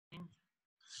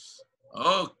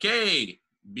Ok,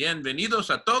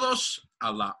 bienvenidos a todos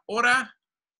a la hora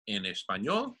en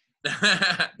español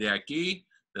de aquí,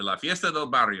 de la Fiesta del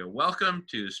Barrio. Welcome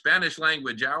to Spanish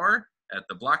Language Hour at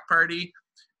the Block Party.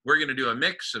 We're going to do a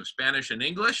mix of Spanish and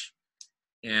English.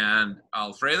 And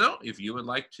Alfredo, if you would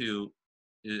like to,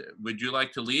 would you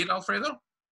like to lead, Alfredo?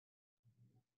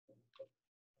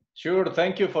 Sure,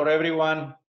 thank you for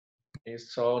everyone.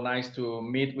 It's so nice to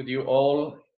meet with you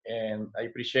all, and I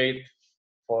appreciate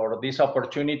for this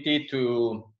opportunity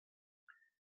to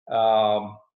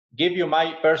give you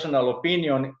my personal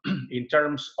opinion in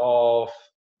terms of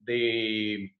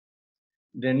the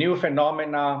new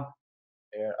phenomena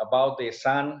about the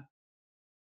sun.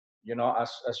 You know,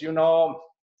 as you know,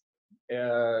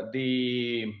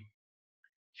 the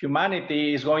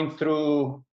humanity is going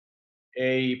through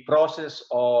a process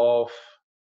of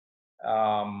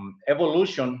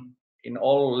evolution in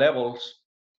all levels.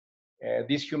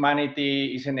 This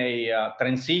humanity is in a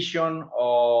transition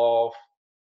of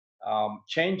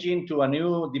changing to a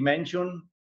new dimension,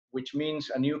 which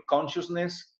means a new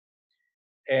consciousness,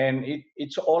 and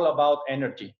it's all about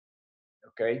energy,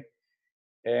 okay?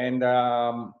 And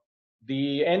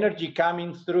the energy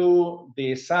coming through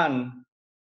the sun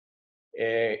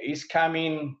is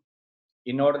coming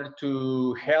in order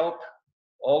to help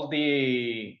all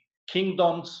the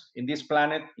kingdoms in this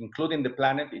planet, including the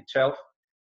planet itself,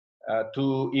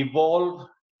 to evolve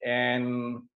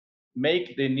and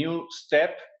make the new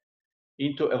step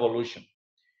into evolution.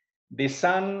 The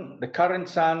sun, the current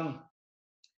sun,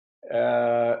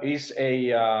 is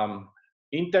a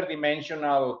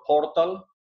interdimensional portal.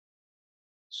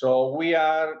 So we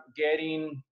are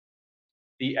getting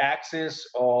the access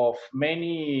of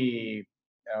many,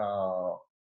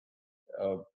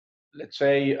 let's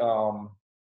say,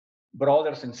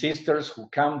 brothers and sisters who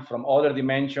come from other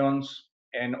dimensions,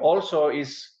 and also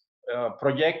is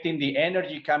projecting the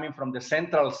energy coming from the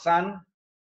central sun,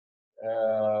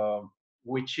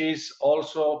 which is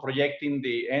also projecting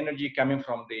the energy coming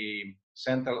from the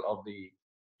center of the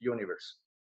universe.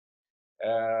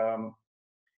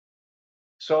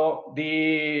 So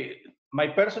my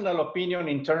personal opinion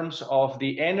in terms of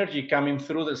the energy coming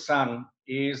through the sun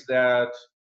is that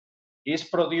is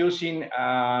producing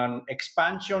an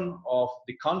expansion of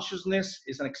the consciousness,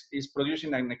 is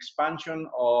producing an expansion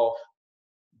of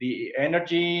the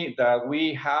energy that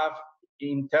we have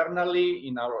internally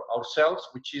in ourselves,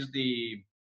 which is the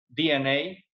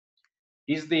DNA,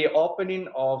 is the opening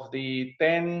of the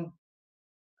 10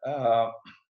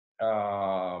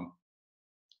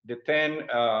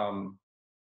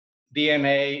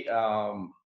 DNA,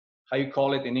 how you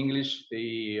call it in English,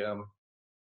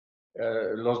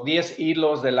 los 10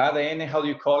 hilos del ADN, how do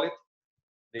you call it?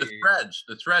 The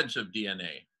threads of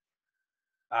DNA.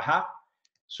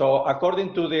 So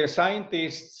according to the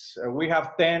scientists, we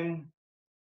have 10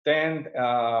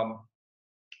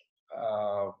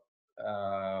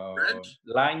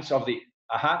 lines of the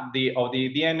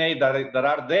DNA that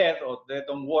are dead or they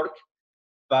don't work,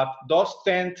 but those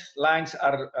 10 lines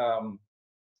are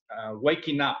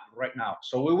waking up right now.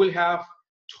 So we will have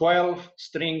 12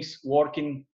 strings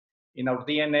working in our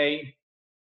DNA,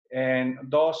 and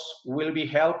those will be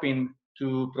helping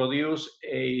to produce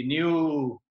a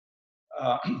new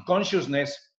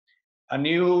consciousness, a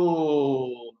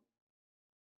new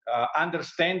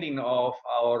understanding of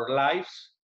our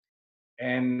lives,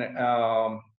 and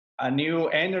a new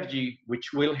energy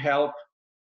which will help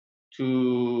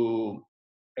to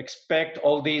expect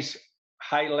all this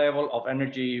high level of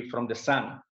energy from the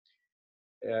sun.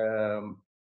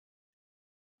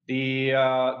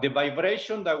 The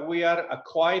vibration that we are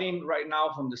acquiring right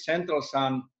now from the central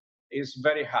sun is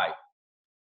very high.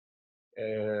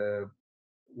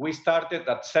 We started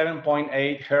at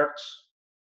 7.8 hertz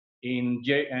in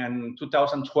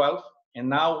 2012, and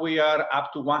now we are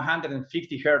up to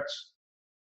 150 hertz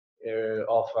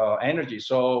of energy.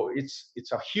 So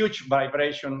it's a huge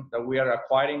vibration that we are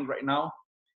acquiring right now,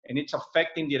 and it's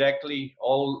affecting directly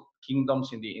all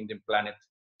kingdoms in the planet.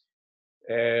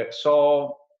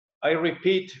 So I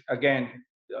repeat again,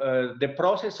 the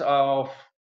process of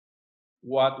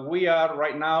what we are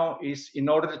right now is, in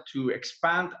order to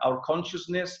expand our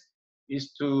consciousness,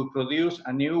 is to produce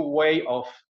a new way of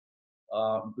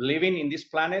living in this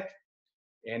planet,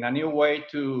 and a new way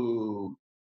to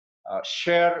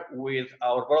share with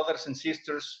our brothers and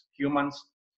sisters, humans,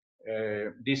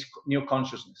 this new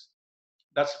consciousness.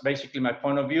 That's basically my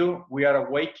point of view. We are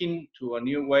awakening to a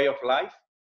new way of life,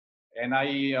 and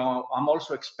I'm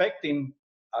also expecting,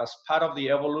 as part of the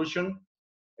evolution,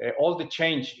 all the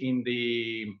change in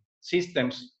the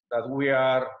systems that we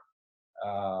are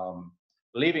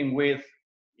living with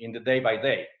in the day by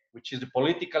day. which is the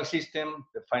political system,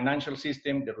 the financial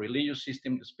system, the religious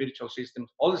system, the spiritual system,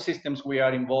 all the systems we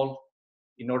are involved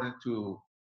in order to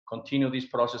continue this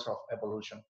process of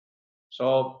evolution.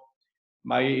 So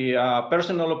my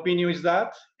personal opinion is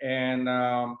that, and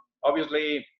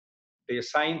obviously the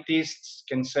scientists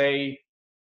can say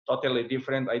totally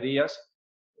different ideas,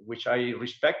 which I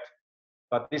respect,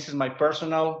 but this is my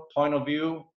personal point of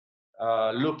view,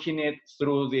 looking it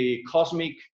through the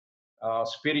cosmic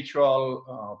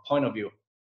spiritual point of view.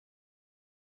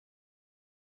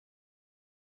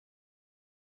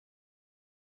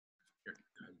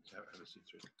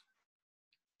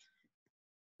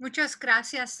 Muchas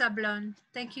gracias, Sablon.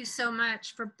 Thank you so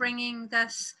much for bringing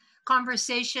this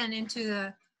conversation into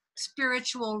the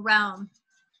spiritual realm.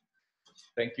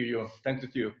 Thank you. Thank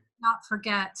you. Not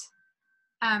forget.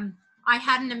 I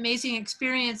had an amazing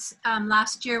experience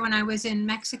last year when I was in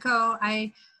Mexico.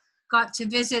 I got to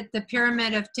visit the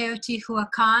pyramid of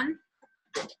Teotihuacan,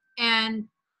 and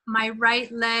my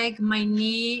right leg, my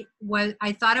knee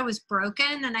I thought it was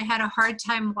broken, and I had a hard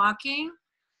time walking.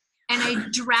 And I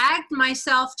dragged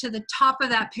myself to the top of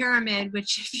that pyramid,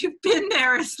 which if you've been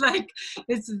there,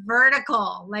 it's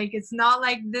vertical. Like, it's not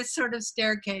like this sort of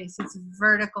staircase, it's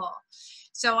vertical.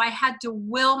 So I had to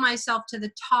will myself to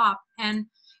the top, and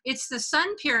it's the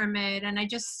Sun Pyramid. And I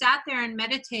just sat there and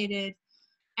meditated.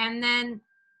 And then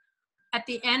at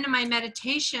the end of my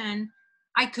meditation,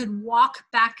 I could walk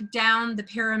back down the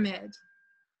pyramid.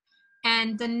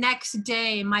 And the next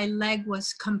day, my leg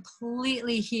was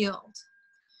completely healed.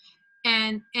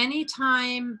 And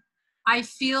anytime I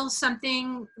feel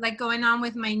something like going on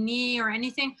with my knee or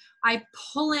anything, I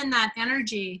pull in that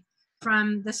energy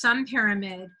from the Sun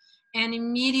Pyramid, and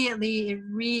immediately it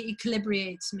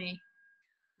re-equilibrates me,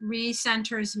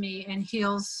 re-centers me, and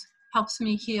helps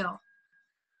me heal.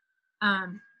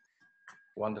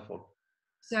 Wonderful.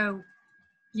 So,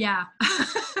 yeah.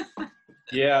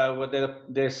 Yeah, well,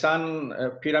 the Sun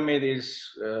Pyramid is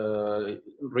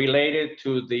related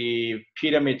to the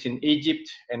pyramids in Egypt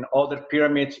and other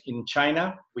pyramids in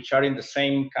China, which are in the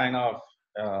same kind of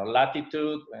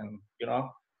latitude. And, you know,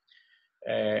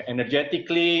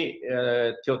 energetically,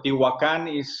 Teotihuacan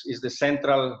is the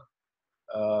central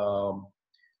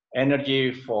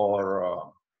energy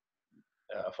for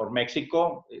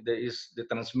Mexico. There is the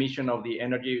transmission of the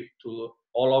energy to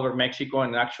all over Mexico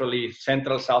and actually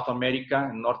Central South America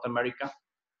and North America.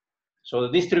 So the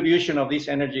distribution of this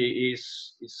energy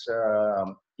is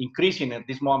increasing at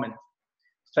this moment,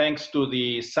 thanks to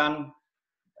the sun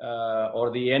or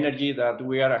the energy that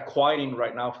we are acquiring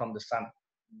right now from the sun.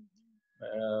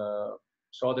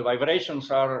 So the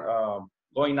vibrations are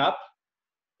going up,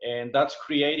 and that's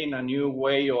creating a new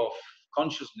way of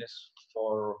consciousness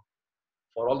for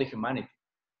all the humanity.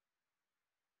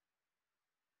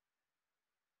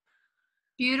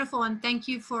 Beautiful, and thank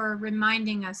you for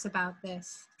reminding us about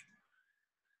this.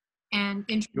 And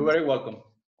you're very welcome.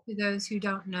 To those who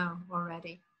don't know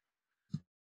already.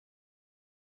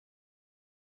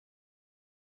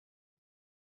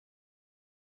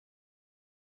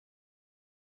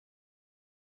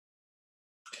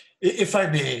 If I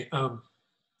may,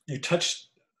 you touched,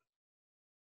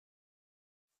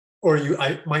 or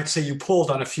I might say you pulled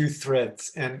on a few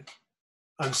threads, and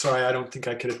I'm sorry, I don't think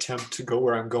I could attempt to go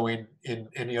where I'm going in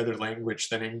any other language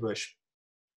than English.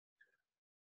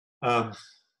 I'm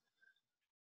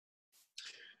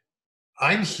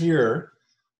here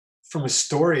from a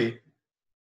story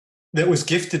that was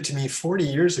gifted to me 40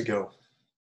 years ago.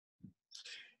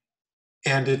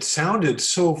 And it sounded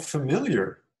so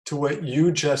familiar to what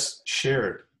you just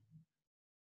shared,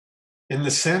 in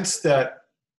the sense that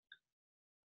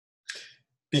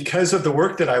because of the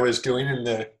work that I was doing and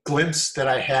the glimpse that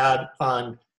I had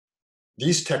on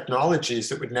these technologies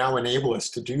that would now enable us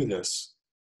to do this,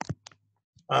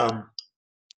 and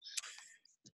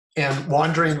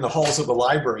wandering the halls of the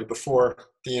library before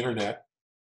the internet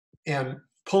and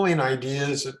pulling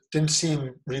ideas that didn't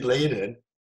seem related,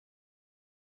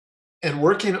 and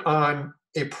working on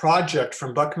a project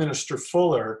from Buckminster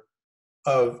Fuller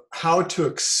of how to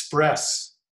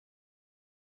express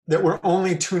that we're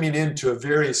only tuning into a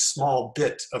very small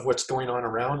bit of what's going on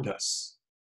around us.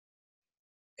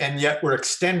 And yet we're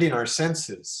extending our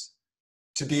senses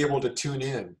to be able to tune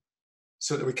in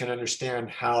so that we can understand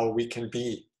how we can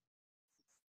be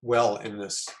well in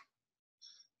this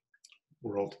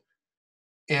world.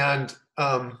 And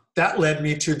that led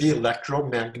me to the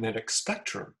electromagnetic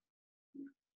spectrum.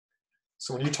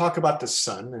 So when you talk about the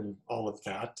sun and all of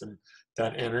that, and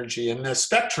that energy, and the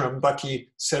spectrum,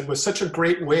 Bucky said, was such a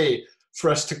great way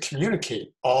for us to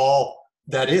communicate all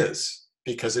that is,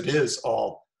 because it is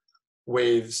all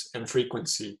waves and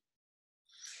frequency.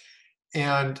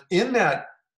 And in that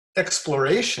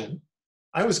exploration,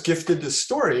 I was gifted this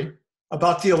story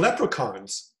about the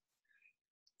electrons.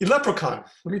 Electron,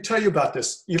 let me tell you about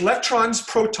this. Electrons,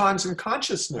 protons, and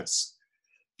consciousness.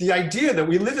 The idea that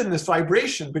we live in this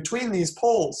vibration between these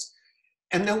poles,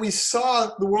 and then we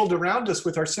saw the world around us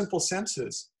with our simple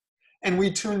senses. And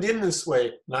we tuned in this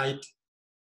way, night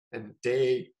and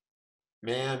day,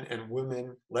 man and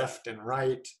woman, left and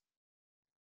right.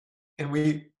 And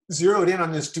we zeroed in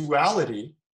on this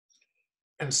duality,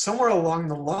 and somewhere along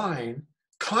the line,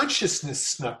 consciousness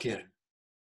snuck in.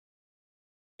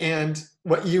 And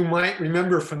what you might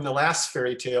remember from the last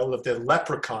fairy tale of the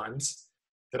leprechauns,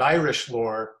 that Irish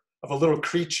lore of a little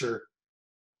creature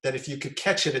that if you could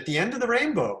catch it at the end of the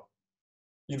rainbow,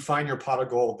 you'd find your pot of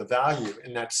gold, the value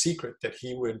in that secret that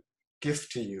he would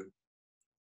gift to you.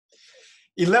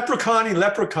 Leprechaun,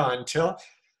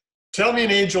 tell me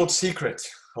an age-old secret.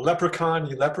 A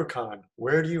leprechaun,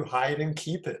 where do you hide and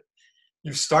keep it?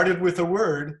 You started with a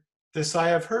word, this I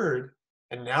have heard,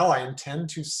 and now I intend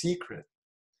to seek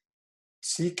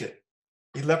it.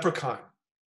 Leprechaun,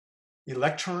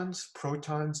 electrons,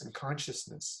 protons, and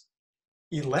consciousness,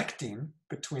 electing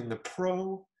between the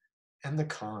pro and the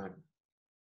con.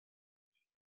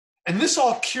 And this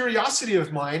all curiosity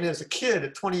of mine as a kid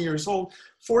at 20 years old,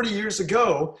 40 years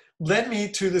ago, led me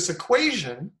to this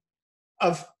equation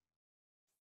of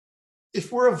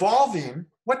if we're evolving,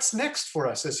 what's next for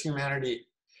us as humanity?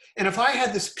 And if I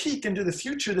had this peek into the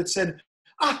future that said,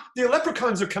 the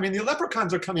leprechauns are coming,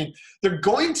 they're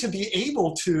going to be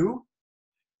able to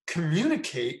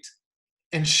communicate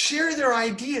and share their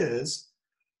ideas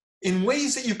in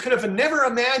ways that you could have never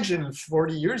imagined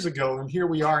 40 years ago, and here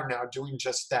we are now doing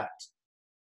just that.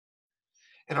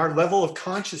 And our level of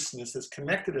consciousness has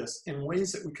connected us in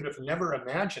ways that we could have never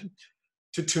imagined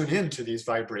to tune into these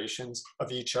vibrations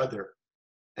of each other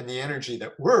and the energy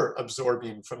that we're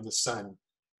absorbing from the sun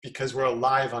because we're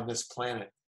alive on this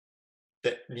planet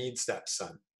that needs that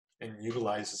sun and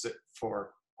utilizes it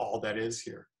for all that is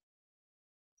here.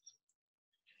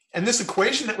 And this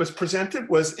equation that was presented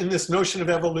was in this notion of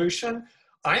evolution.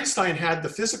 Einstein had the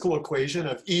physical equation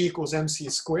of E equals mc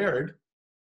squared.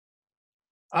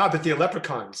 But the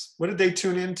leprechauns, what did they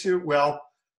tune into? Well,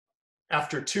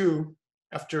 after two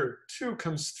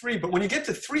comes 3. But when you get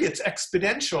to 3, it's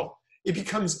exponential. It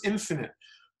becomes infinite.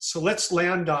 So let's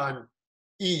land on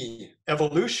E,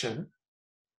 evolution,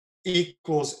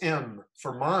 equals M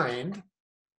for mind,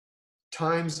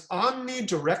 times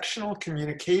omnidirectional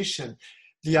communication.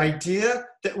 The idea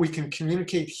that we can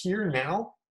communicate here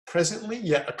now, presently,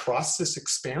 yet across this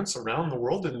expanse around the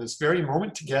world in this very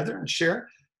moment together and share.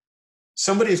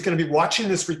 Somebody is going to be watching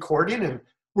this recording and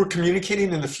we're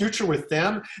communicating in the future with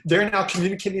them. They're now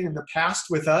communicating in the past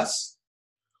with us.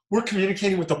 We're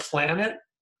communicating with the planet.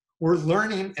 We're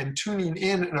learning and tuning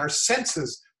in, and our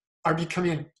senses are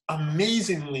becoming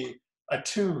amazingly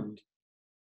attuned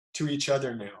to each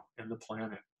other now and the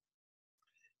planet.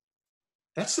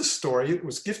 That's the story. It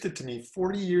was gifted to me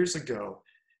 40 years ago,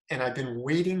 and I've been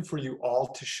waiting for you all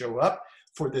to show up,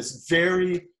 for this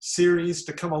very series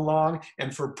to come along,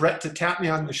 and for Brett to tap me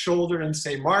on the shoulder and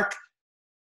say, Mark,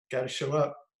 got to show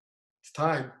up. It's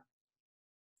time.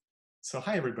 So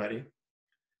hi, everybody.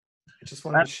 I just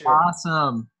wanted to share. That's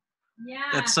awesome. Yeah.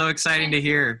 That's so exciting to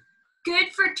hear.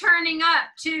 Good for turning up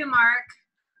too, Mark.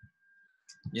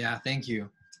 Yeah, thank you.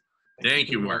 Thank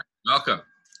you, Mark. Welcome.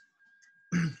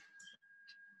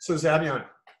 So Zabion,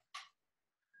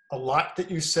 a lot that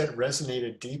you said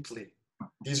resonated deeply.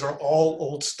 These are all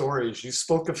old stories. You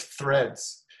spoke of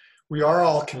threads. We are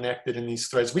all connected in these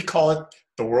threads. We call it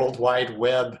the World Wide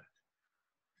Web.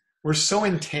 We're so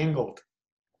entangled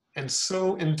and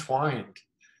so entwined.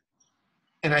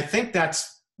 And I think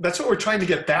that's what we're trying to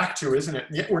get back to, isn't it?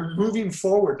 Yet we're moving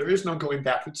forward. There is no going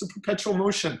back. It's a perpetual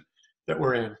motion that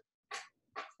we're in.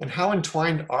 And how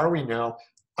entwined are we now?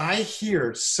 I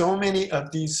hear so many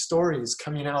of these stories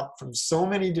coming out from so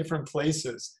many different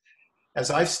places as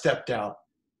I've stepped out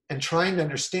and trying to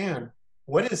understand,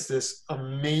 what is this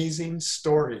amazing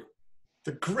story,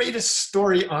 the greatest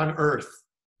story on earth,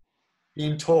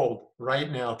 being told right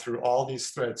now through all these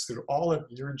threads, through all of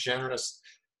your generous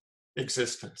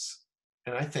existence.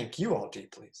 And I thank you all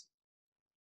deeply.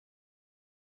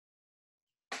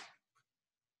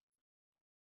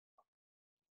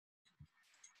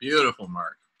 Beautiful,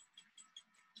 Mark.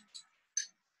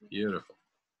 Beautiful.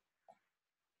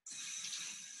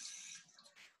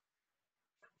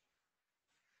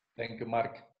 Thank you,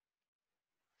 Mark.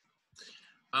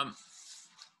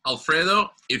 Alfredo,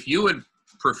 if you would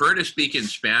prefer to speak in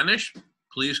Spanish,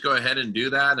 please go ahead and do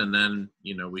that. And then,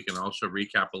 we can also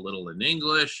recap a little in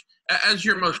English, as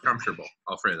you're most comfortable,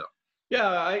 Alfredo.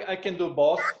 Yeah, I can do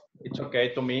both. It's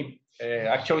okay to me.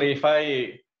 Actually, if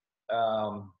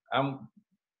I'm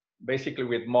basically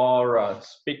with more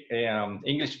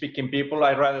English-speaking people,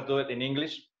 I'd rather do it in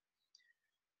English,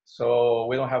 so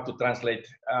we don't have to translate.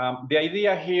 The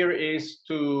idea here is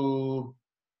to,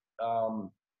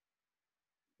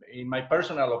 in my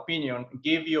personal opinion,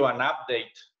 give you an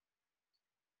update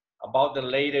about the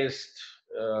latest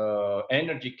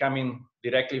energy coming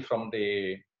directly from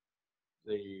the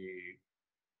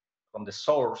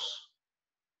source,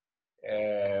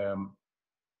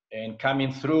 and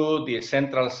coming through the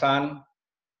central sun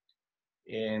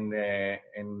and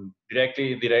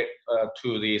directly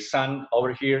to the sun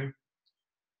over here.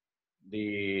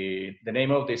 The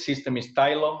name of the system is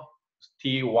Tylo,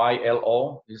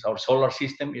 Tylo. This is our solar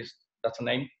system. That's the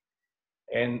name.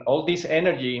 And all this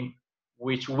energy,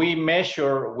 which we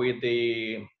measure with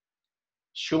the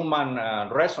Schumann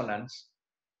resonance,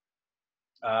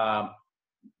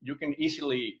 you can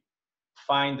easily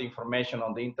find the information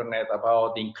on the internet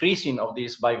about the increasing of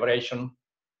this vibration,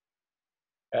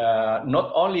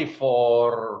 not only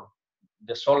for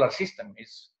the solar system.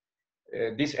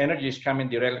 This energy is coming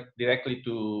directly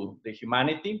to the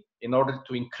humanity in order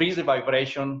to increase the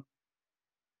vibration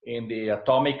in the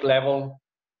atomic level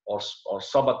or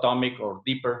subatomic or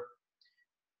deeper,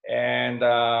 and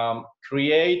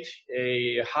create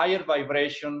a higher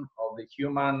vibration of the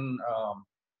human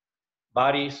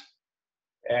bodies,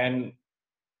 and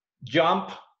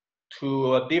jump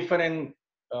to a different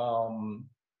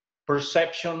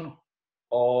perception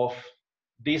of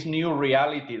this new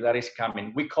reality that is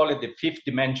coming. We call it the fifth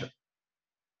dimension.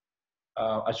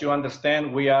 As you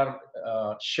understand, we are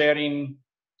sharing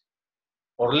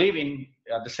or living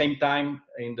at the same time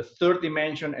in the third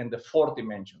dimension and the fourth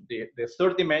dimension. The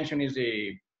third dimension is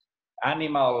the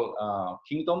animal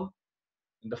kingdom,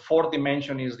 and the fourth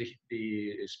dimension is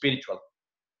the spiritual.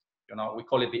 You know, we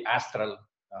call it the astral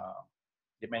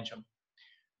dimension.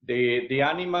 The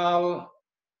animal,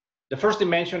 the first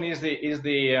dimension is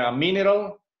the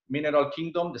mineral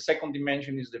kingdom. The second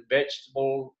dimension is the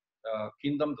vegetable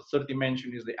kingdom. The third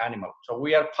dimension is the animal. So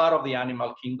we are part of the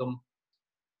animal kingdom,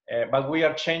 but we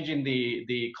are changing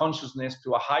the consciousness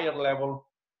to a higher level,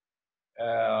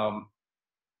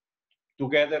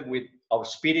 together with our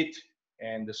spirit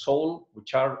and the soul,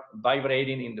 which are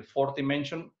vibrating in the fourth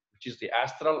dimension, which is the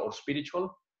astral or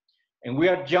spiritual. And we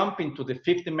are jumping to the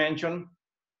fifth dimension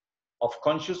of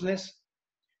consciousness.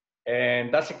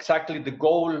 And that's exactly the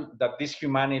goal that this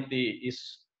humanity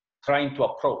is trying to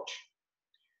approach.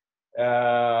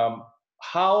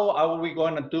 How are we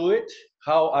going to do it?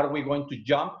 How are we going to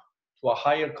jump to a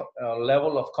higher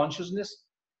level of consciousness?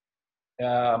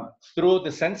 Through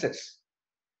the senses.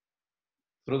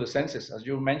 Through the senses, as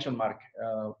you mentioned, Mark.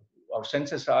 Our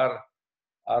senses are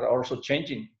also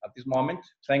changing at this moment,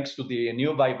 thanks to the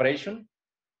new vibration.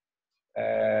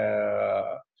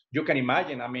 You can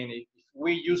imagine, I mean, if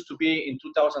we used to be in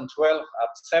 2012 at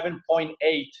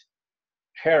 7.8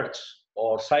 hertz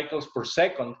or cycles per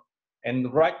second,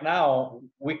 and right now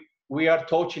we are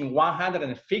touching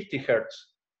 150 hertz.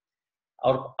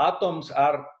 Our atoms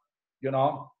are, you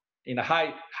know, in a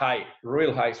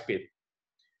real high speed.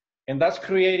 And that's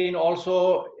creating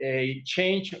also a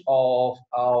change of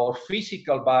our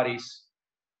physical bodies,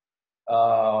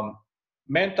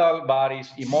 mental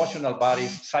bodies, emotional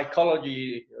bodies,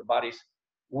 psychology bodies.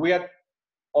 We are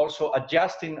also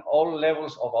adjusting all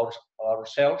levels of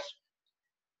ourselves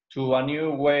to a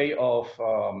new way of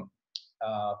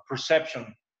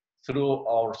perception through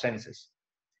our senses.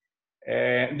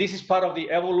 This is part of the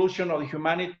evolution of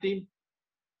humanity.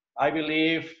 I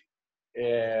believe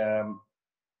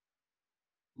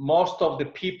most of the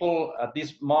people at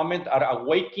this moment are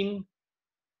waking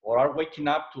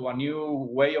up to a new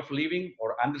way of living,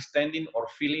 or understanding or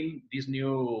feeling these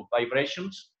new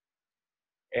vibrations.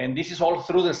 And this is all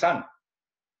through the sun.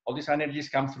 All these energies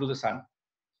come through the sun.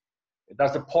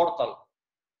 That's the portal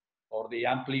or the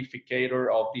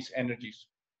amplificator of these energies.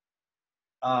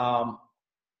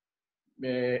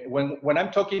 When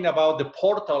I'm talking about the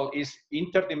portal, is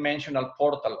interdimensional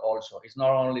portal also. It's not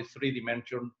only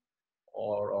 3-dimension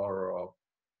or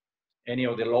any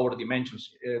of the lower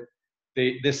dimensions.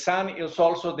 The sun is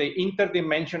also the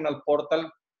interdimensional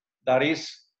portal that is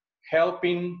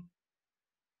helping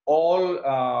all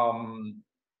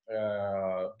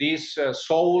these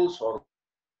souls or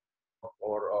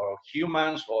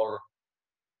humans or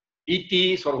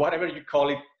ETs or whatever you call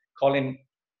it,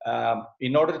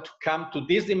 in order to come to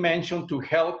this dimension to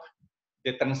help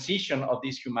the transition of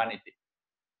this humanity.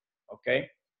 Okay,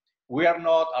 we are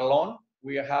not alone.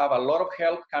 We have a lot of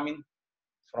help coming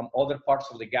from other parts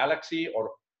of the galaxy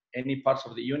or any parts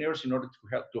of the universe in order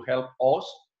to help us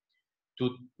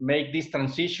to make this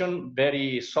transition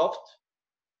very soft.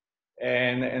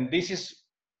 And this is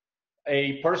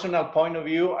a personal point of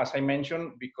view, as I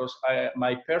mentioned, because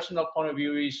my personal point of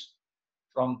view is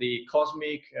from the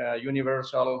cosmic,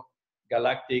 universal,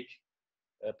 galactic,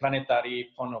 planetary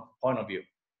point of view.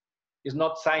 It's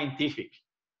not scientific,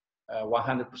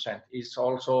 100%. It's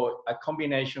also a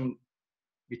combination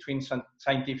between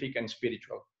scientific and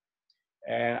spiritual.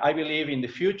 And I believe in the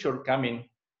future coming,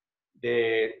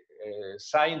 the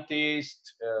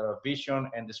scientist vision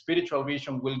and the spiritual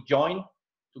vision will join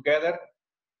together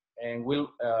and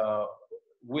will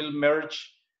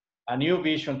merge a new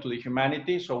vision to the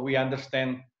humanity, so we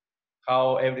understand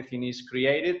how everything is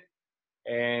created,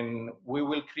 and we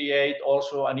will create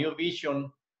also a new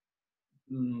vision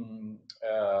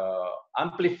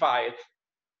amplified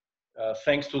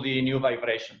thanks to the new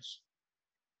vibrations.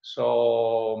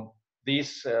 So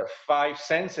these 5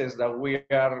 senses that we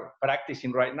are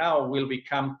practicing right now will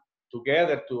become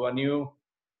together to a new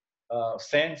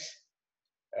sense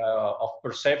of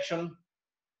perception,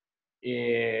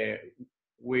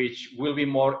 which will be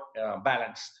more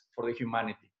balanced for the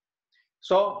humanity.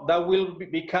 So that will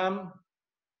become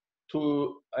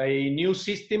to a new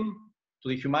system to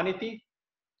the humanity.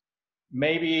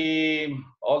 Maybe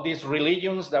all these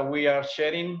religions that we are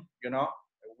sharing,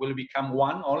 will become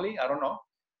one only, I don't know,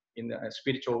 in a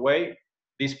spiritual way.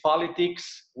 This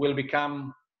politics will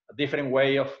become a different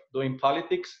way of doing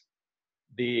politics.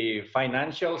 The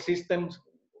financial systems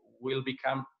will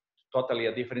become totally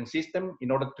a different system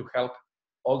in order to help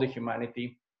all the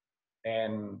humanity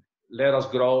and let us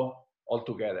grow all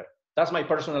together. That's my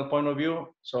personal point of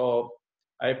view. So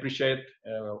I appreciate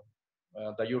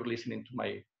that you're listening to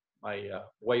my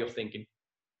way of thinking.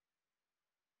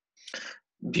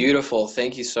 Beautiful.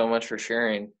 Thank you so much for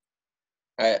sharing.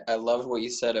 I loved what you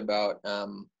said about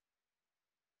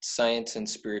science and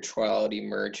spirituality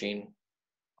merging.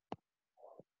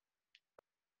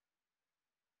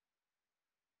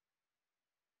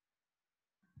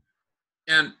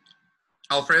 And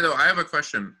Alfredo, I have a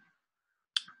question.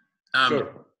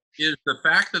 Sure. Is the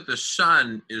fact that the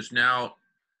sun is now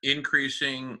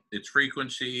increasing its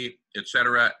frequency,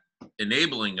 etc.,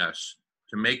 enabling us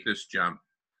to make this jump,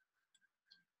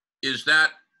 is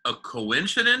that a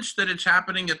coincidence that it's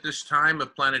happening at this time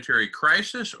of planetary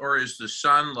crisis, or is the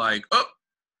sun like, oh,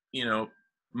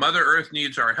 Mother Earth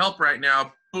needs our help right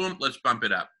now, boom, let's bump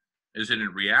it up? Is it in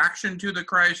reaction to the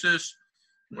crisis,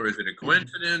 or is it a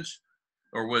coincidence,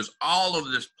 or was all of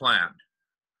this planned?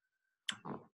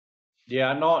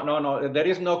 Yeah, no. There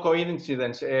is no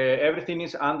coincidence. Everything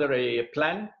is under a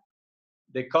plan.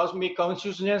 The cosmic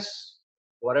consciousness,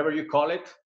 whatever you call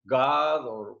it, God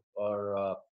or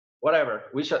whatever,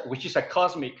 which is a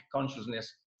cosmic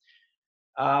consciousness.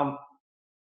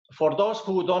 For those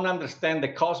who don't understand the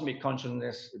cosmic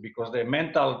consciousness, because the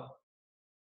mental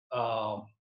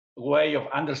way of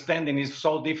understanding is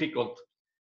so difficult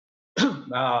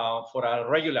for a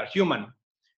regular human.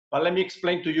 But let me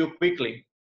explain to you quickly.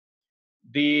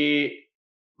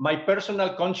 My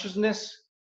personal consciousness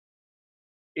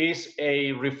is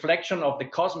a reflection of the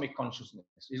cosmic consciousness.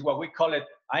 Is what we call it.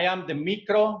 I am the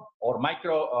micro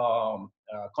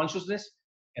consciousness,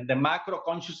 and the macro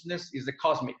consciousness is the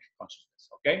cosmic consciousness.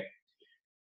 Okay.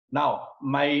 Now,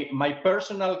 my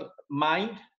personal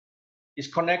mind is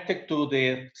connected to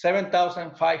the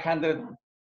 7,500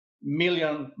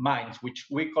 million minds, which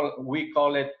we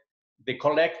call it the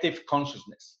collective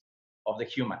consciousness of the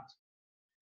humans.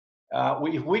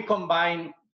 If we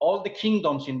combine all the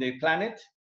kingdoms in the planet,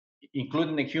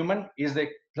 including the human, is the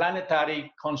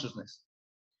planetary consciousness.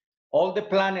 All the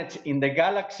planets in the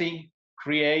galaxy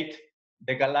create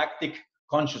the galactic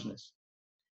consciousness.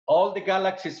 All the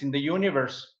galaxies in the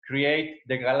universe create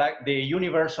the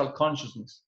universal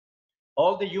consciousness.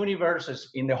 All the universes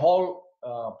in the whole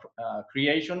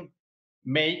creation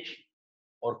make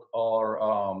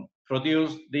or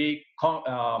produce the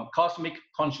cosmic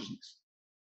consciousness.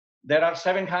 There are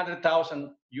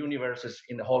 700,000 universes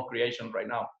in the whole creation right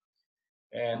now.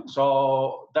 And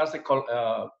so that's the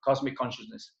cosmic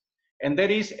consciousness. And there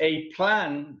is a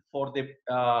plan for the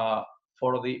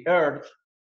Earth,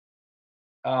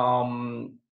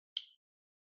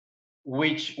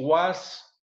 which was,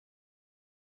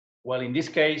 well, in this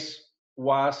case,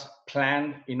 was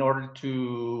planned in order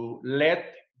to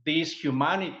let this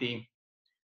humanity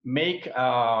make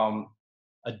a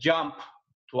jump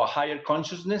to a higher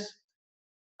consciousness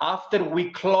after we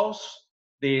close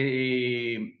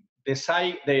the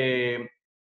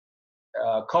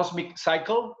cosmic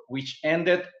cycle, which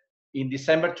ended in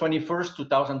December 21st,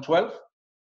 2012.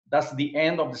 That's the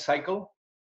end of the cycle.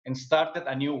 and started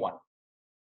a new one.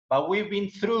 But we've been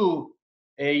through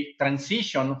a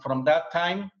transition from that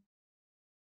time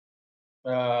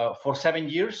for 7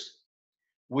 years,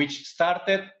 which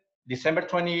started December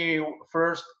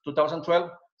 21st,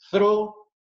 2012 through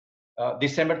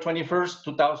December 21st,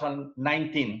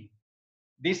 2019.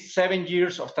 These 7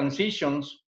 years of transition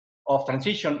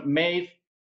made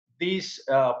this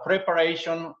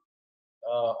preparation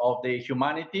of the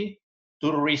humanity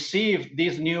to receive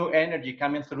this new energy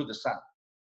coming through the sun.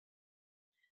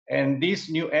 And this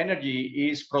new energy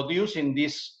is producing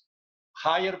this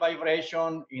higher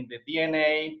vibration in the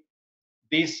DNA,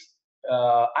 this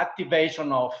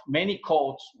activation of many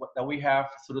codes that we have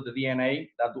through the DNA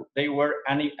that they were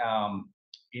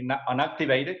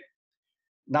inactivated.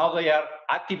 Now they are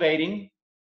activating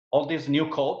all these new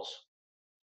codes.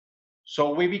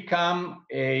 So we become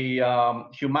a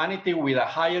humanity with a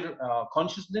higher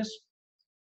consciousness.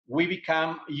 We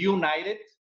become united.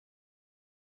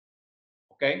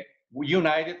 Okay,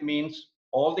 united means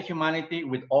all the humanity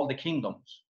with all the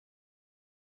kingdoms,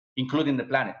 including the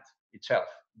planet itself.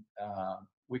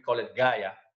 We call it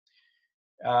Gaia.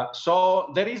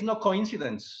 So there is no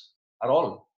coincidence at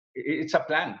all. It's a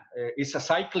plan. It's a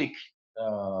cyclic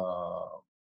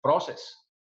process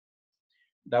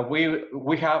that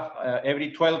we have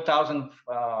every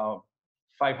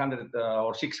 12,500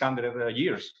 or 600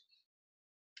 years.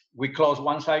 We close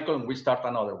one cycle and we start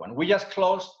another one. We just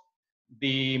closed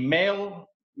the male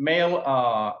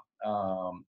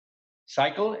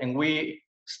cycle, and we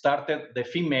started the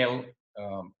female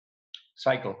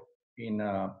cycle in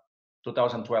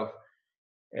 2012,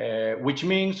 which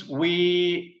means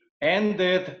we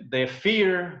ended the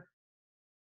fear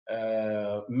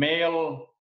male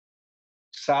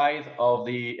side of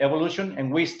the evolution,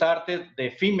 and we started the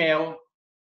female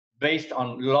based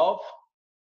on love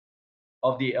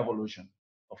of the evolution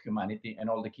of humanity and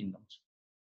all the kingdoms.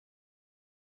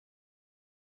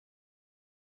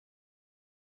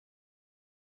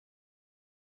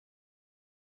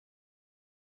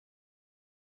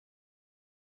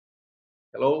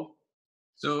 Hello?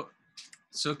 So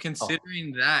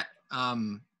considering that,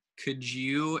 could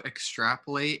you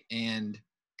extrapolate and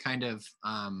kind of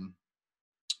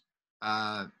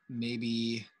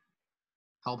maybe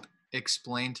help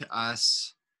explain to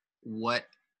us what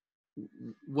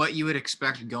you would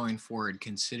expect going forward,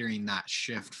 considering that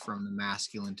shift from the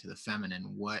masculine to the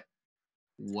feminine?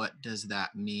 What does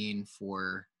that mean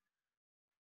for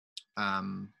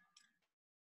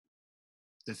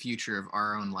the future of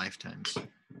our own lifetimes?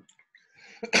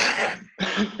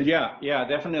 Yeah,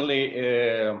 definitely.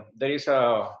 There is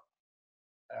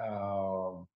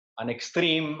an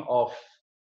extreme of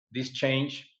this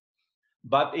change,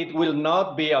 but it will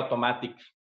not be automatic,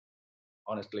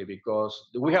 honestly, because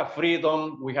we have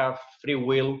freedom, we have free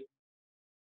will,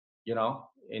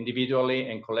 individually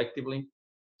and collectively.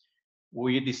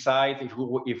 We decide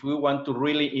if we want to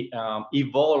really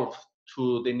evolve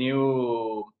to the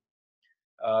new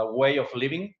way of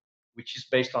living, which is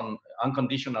based on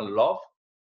unconditional love,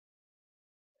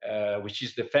 which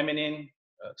is the feminine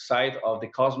side of the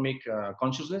cosmic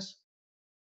consciousness.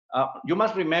 You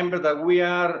must remember that we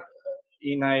are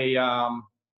in a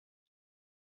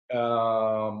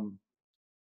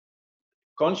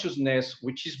consciousness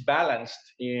which is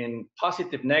balanced in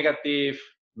positive, negative,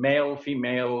 male,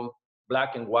 female,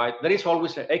 black and white. There is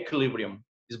always an equilibrium.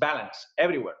 It's balance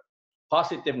everywhere.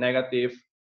 Positive, negative,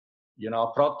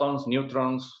 protons,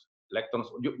 neutrons, electrons,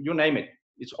 you name it.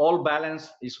 It's all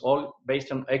balanced. It's all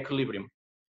based on equilibrium.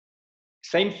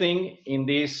 Same thing in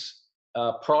this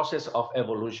process of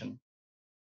evolution.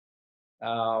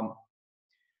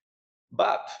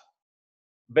 But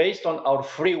based on our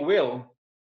free will,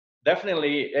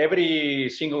 definitely every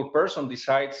single person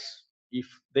decides if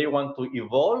they want to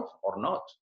evolve or not.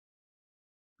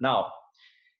 Now,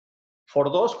 for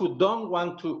those who don't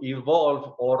want to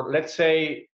evolve, or let's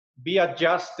say be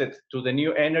adjusted to the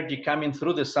new energy coming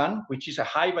through the sun, which is a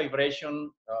high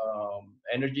vibration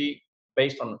energy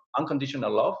based on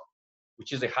unconditional love,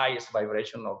 which is the highest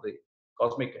vibration of the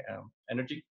cosmic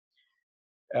energy.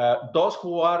 Those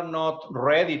who are not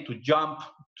ready to jump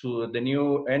to the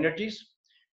new energies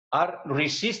are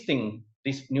resisting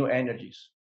these new energies.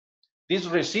 This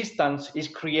resistance is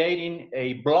creating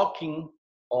a blocking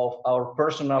of our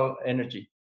personal energy.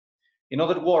 In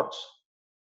other words,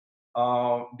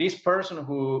 this person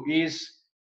who is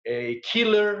a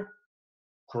killer,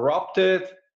 corrupted,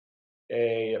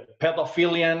 a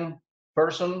pedophilian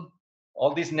person,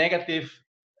 all these negative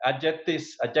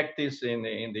adjectives in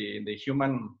the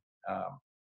human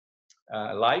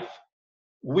life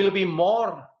will be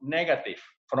more negative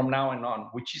from now on,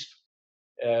 which is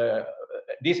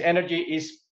this energy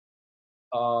is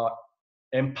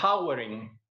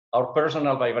empowering our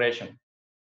personal vibration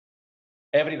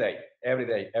every day, every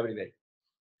day, every day.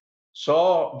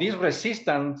 So this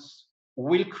resistance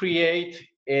will create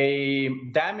a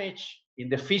damage in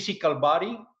the physical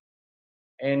body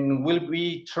and will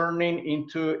be turning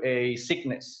into a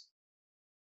sickness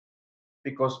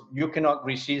because you cannot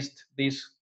resist this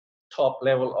top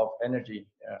level of energy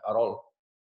at all.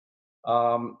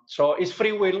 So it's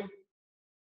free will.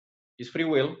 It's free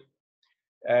will.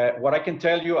 What I can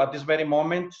tell you at this very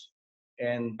moment,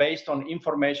 and based on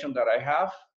information that I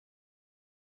have,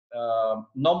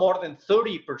 no more than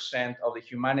 30% of the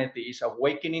humanity is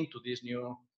awakening to this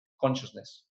new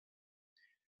consciousness.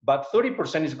 But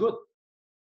 30% is good,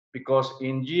 because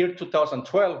in year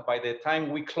 2012, by the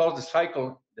time we closed the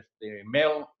cycle, the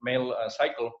male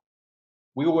cycle,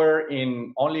 we were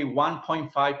in only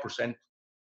 1.5%,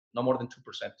 no more than 2%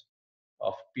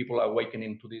 of people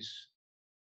awakening to this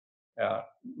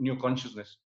new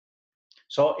consciousness.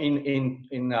 So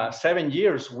in 7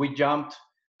 years, we jumped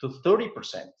to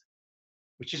 30%,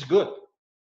 which is good.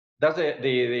 That's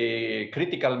the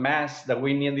critical mass that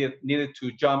we needed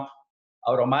to jump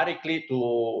automatically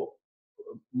to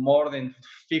more than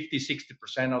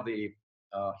 50-60% of the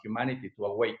humanity to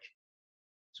awake.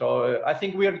 So I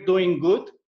think we are doing good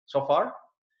so far.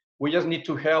 We just need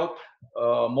to help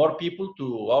more people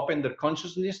to open their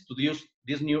consciousness to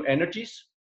these new energies,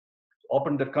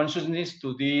 open their consciousness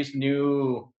to these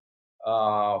new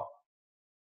part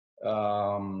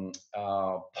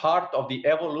of the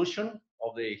evolution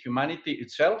of the humanity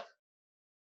itself,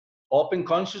 open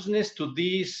consciousness to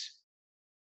this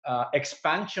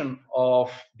expansion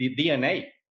of the DNA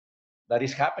that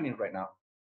is happening right now.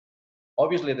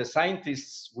 Obviously, the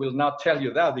scientists will not tell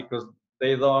you that because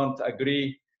they don't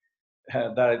agree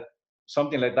that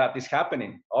something like that is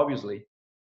happening, obviously.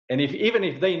 And even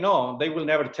if they know, they will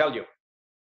never tell you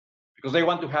because they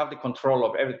want to have the control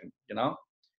of everything, you know?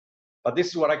 But this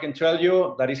is what I can tell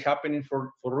you that is happening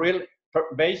for real,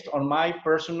 based on my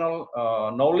personal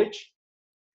knowledge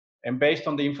and based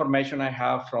on the information I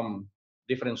have from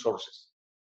different sources.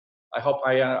 I hope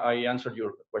I answered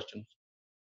your question.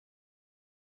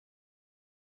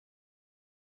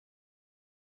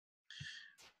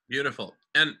 Beautiful.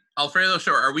 And Alfredo,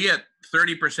 so are we at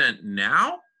 30%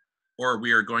 now, or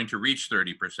we are going to reach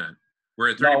 30%?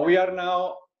 We're at 30%. No, we are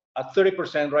now at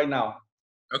 30% right now.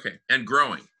 Okay, and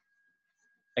growing.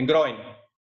 And growing,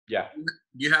 yeah. Do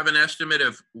you have an estimate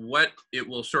of what it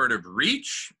will sort of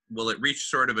reach? Will it reach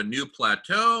sort of a new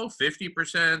plateau,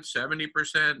 50%,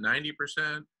 70%,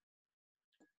 90%?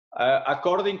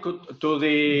 According to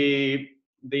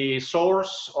the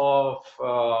source of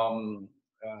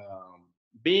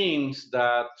beings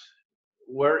that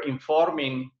were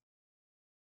informing,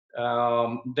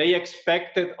 they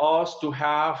expected us to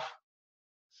have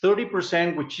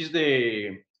 30%, which is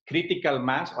the critical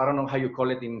mass. I don't know how you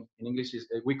call it in English.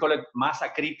 We call it massa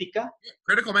critica.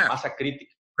 Critical mass. Massa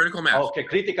critica. Critical mass. Okay,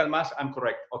 critical mass, I'm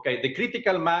correct. Okay, the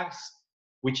critical mass,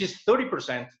 which is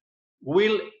 30%,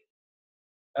 will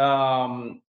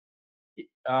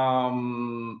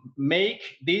make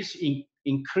this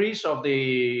increase of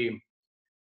the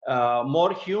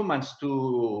more humans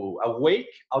to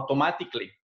awake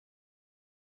automatically.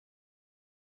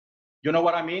 You know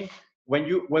what I mean?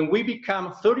 When we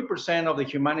become 30% of the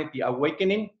humanity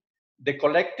awakening, the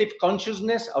collective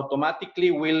consciousness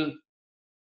automatically will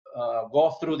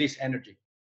go through this energy.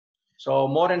 So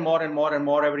more and more and more and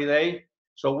more every day.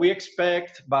 So we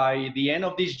expect by the end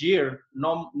of this year,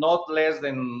 not less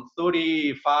than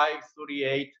 35,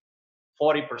 38,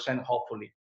 40%,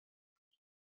 hopefully.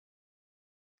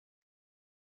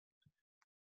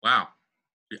 Wow.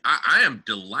 I am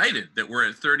delighted that we're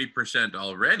at 30%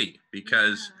 already,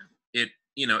 because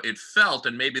it felt,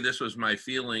 and maybe this was my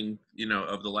feeling,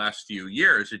 of the last few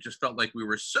years, it just felt like we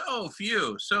were so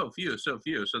few. So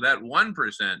that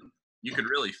 1%, you could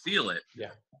really feel it.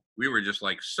 Yeah. We were just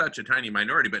like such a tiny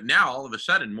minority, but now all of a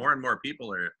sudden more and more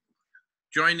people are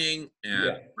joining,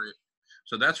 and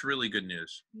so that's really good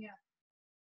news. Yeah.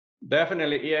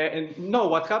 Definitely, yeah. And no,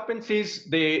 what happens is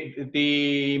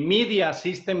the media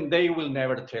system, they will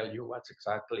never tell you what's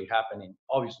exactly happening.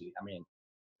 Obviously, I mean,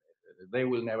 they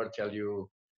will never tell you,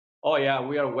 oh yeah,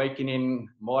 we are awakening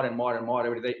more and more and more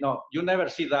every day. No, you never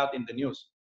see that in the news.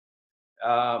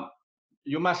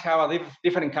 You must have a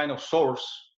different kind of source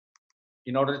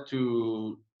in order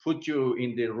to put you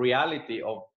in the reality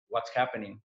of what's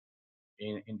happening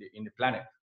in the planet.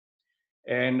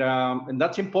 And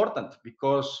that's important,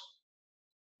 because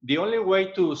the only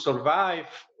way to survive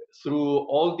through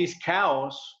all this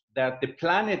chaos that the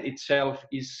planet itself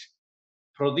is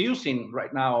producing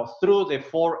right now through the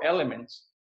 4 elements.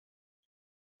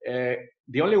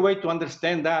 The only way to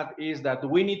understand that is that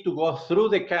we need to go through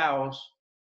the chaos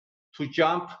to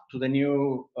jump to the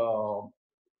new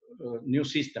new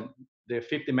system, the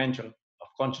 5th dimension of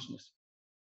consciousness.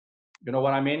 You know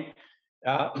what I mean?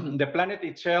 The planet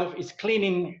itself is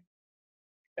cleaning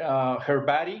her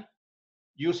body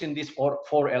using these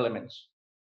four elements.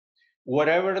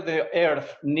 Whatever the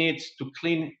Earth needs to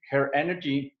clean her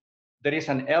energy, there is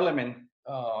an element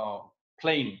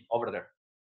playing over there.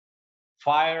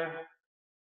 Fire,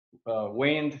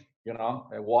 wind, you know,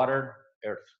 water,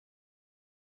 earth,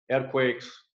 earthquakes,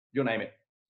 you name it.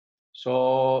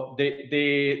 So the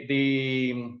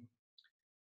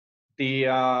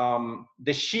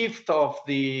shift of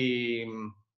the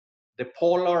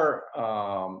polar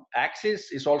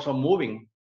axis is also moving.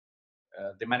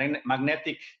 The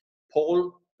magnetic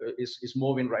pole is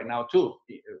moving right now too,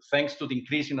 thanks to the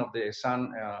increasing of the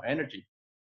sun energy,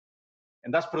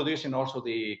 and that's producing also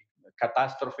the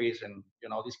catastrophes and, you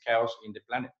know, this chaos in the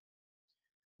planet.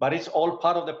 But it's all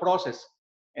part of the process,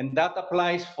 and that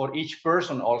applies for each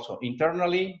person also.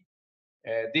 Internally,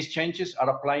 these changes are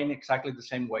applying exactly the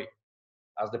same way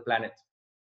as the planet.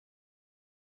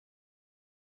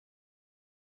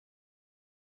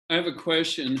 I have a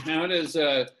question. How does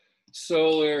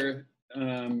solar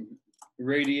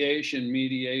radiation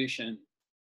mediation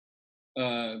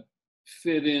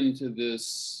fit into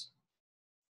this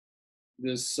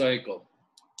cycle?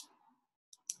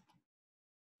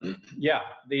 Yeah,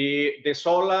 the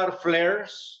solar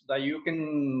flares that you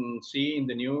can see in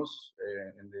the news,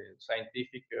 in the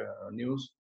scientific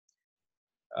news,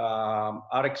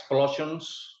 are explosions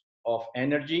of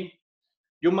energy.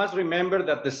 You must remember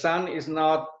that the sun is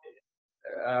not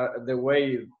the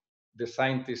way the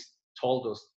scientists told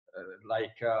us,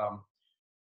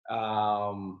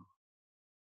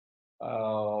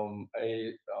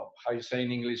 how you say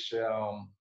in English,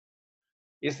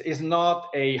 is not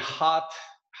a hot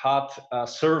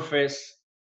surface.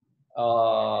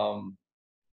 You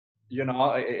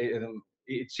know,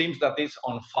 it seems that it's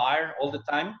on fire all the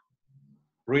time,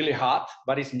 really hot,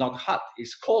 but it's not hot,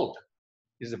 it's cold.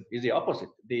 Is the opposite.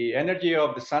 The energy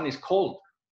of the sun is cold.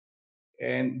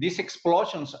 And these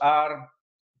explosions are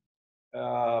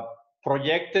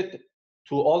projected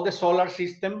to all the solar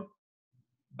system,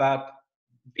 but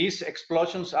these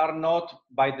explosions are not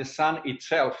by the sun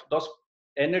itself. Those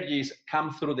energies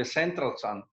come through the central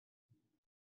sun.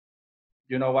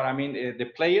 You know what I mean? The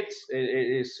Pleiades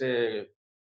is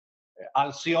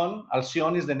Alcyone.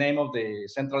 Alcyone is the name of the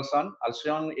central sun.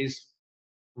 Alcyone is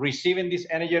receiving this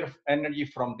energy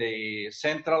from the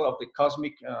central of the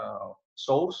cosmic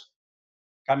source,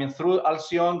 coming through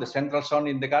Alcyone, the central sun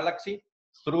in the galaxy,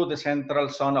 through the central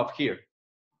sun of here.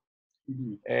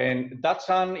 Mm-hmm. And that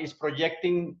sun is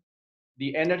projecting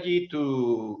the energy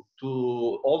to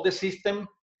all the system,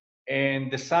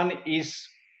 and the sun is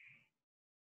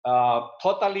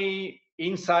totally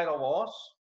inside of us,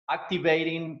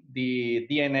 activating the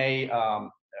DNA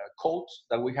codes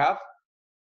that we have,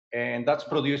 and that's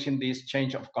producing this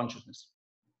change of consciousness.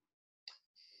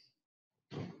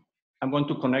 I'm going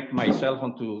to connect myself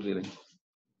onto the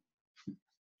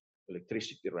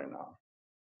electricity right now.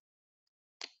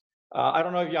 I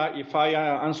don't know if I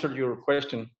answered your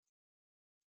question.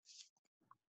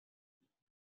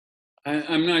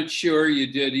 I'm not sure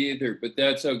you did either, but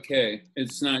that's okay.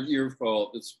 It's not your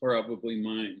fault. It's probably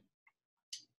mine.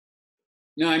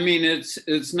 No, I mean,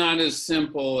 it's not as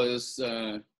simple as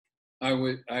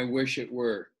I wish it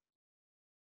were.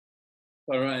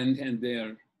 Para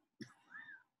entender.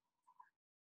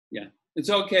 Yeah, it's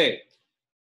okay.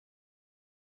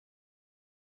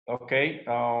 Okay.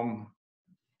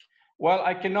 Well,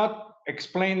 I cannot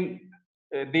explain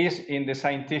this in the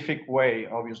scientific way,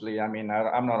 obviously. I mean,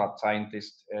 I'm not a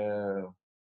scientist. I'm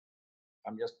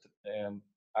just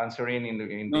answering in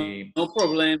the... No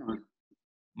problema.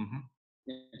 Mm-hmm.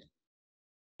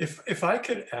 If I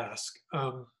could ask,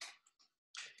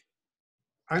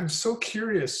 I'm so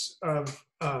curious of,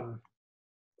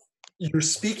 you're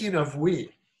speaking of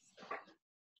we,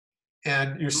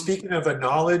 and you're speaking of a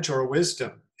knowledge or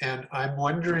wisdom, and I'm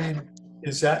wondering,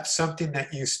 is that something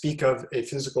that you speak of a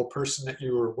physical person that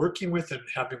you are working with and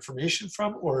have information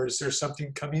from, or is there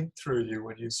something coming through you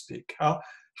when you speak?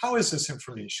 How is this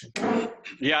information coming?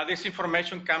 Yeah, this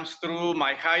information comes through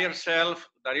my higher self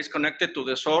that is connected to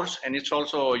the source, and it's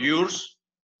also yours,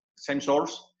 same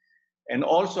source. And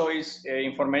also is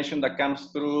information that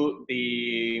comes through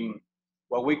the,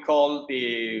 what we call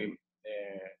the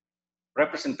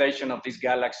representation of this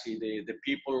galaxy, the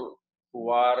people who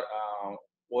are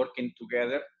working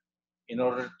together in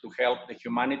order to help the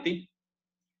humanity.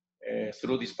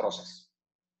 through this process.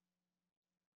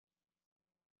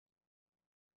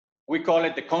 We call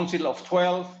it the Council of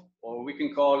 12, or we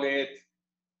can call it,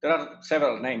 there are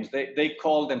several names. They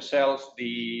call themselves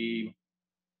the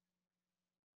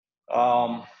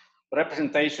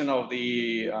representation of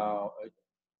the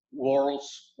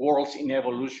worlds in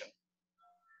evolution.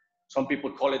 Some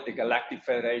people call it the Galactic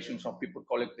Federation, some people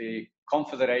call it the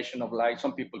Confederation of Light,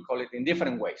 some people call it in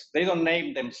different ways. They don't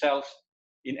name themselves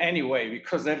in any way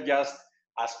because they're just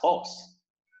as us.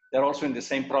 They're also in the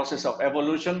same process of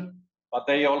evolution, but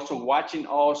they also watching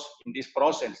us in this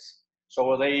process,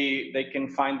 so they can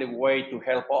find a way to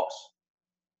help us.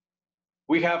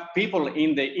 We have people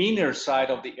in the inner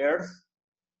side of the earth.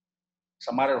 As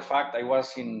a matter of fact, I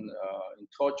was in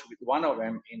touch with one of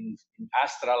them in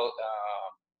astral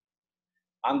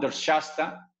under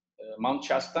Shasta, Mount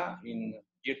Shasta in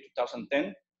year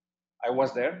 2010. I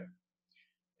was there,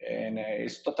 and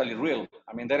it's totally real.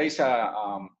 I mean, there is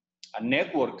a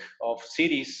network of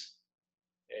cities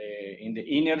in the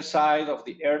inner side of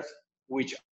the earth,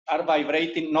 which are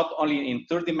vibrating not only in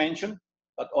third dimension,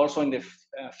 but also in the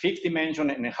fifth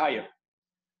dimension and higher.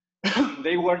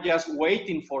 They were just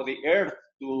waiting for the earth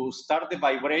to start the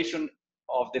vibration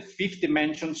of the fifth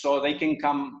dimension so they can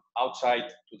come outside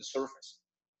to the surface.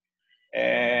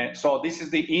 So this is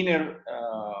the inner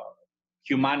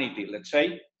humanity, let's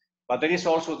say, but there is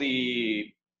also the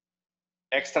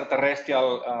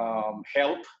extraterrestrial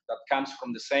help that comes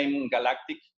from the same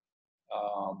galactic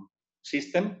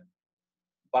system,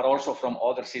 but also from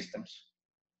other systems.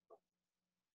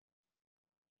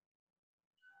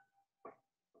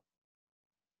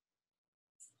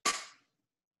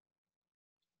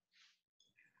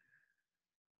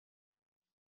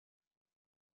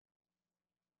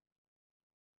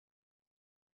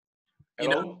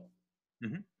 Hello?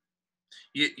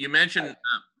 You mentioned,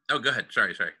 oh, go ahead.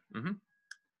 Sorry.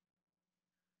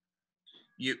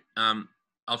 You,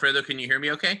 Alfredo, can you hear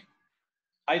me okay?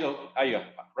 I do,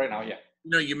 right now, yeah.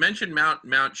 No, you mentioned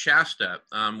Mount Shasta.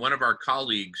 One of our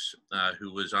colleagues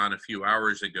who was on a few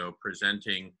hours ago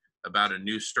presenting about a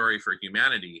new story for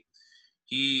humanity,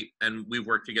 he, and we've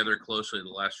worked together closely the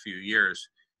last few years,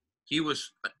 he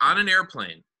was on an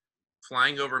airplane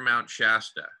flying over Mount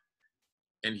Shasta,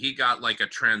 and he got like a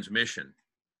transmission.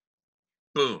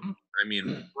 Boom. I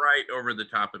mean, right over the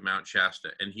top of Mount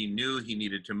Shasta. And he knew he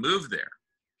needed to move there.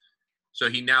 So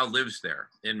he now lives there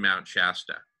in Mount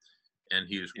Shasta. And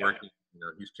he was working,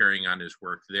 he's carrying on his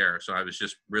work there. So I was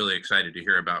just really excited to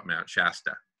hear about Mount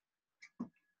Shasta.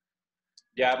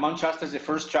 Yeah, Mount Shasta is the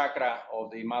first chakra of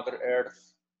the Mother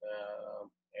Earth.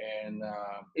 And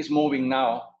it's moving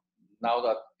now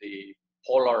that the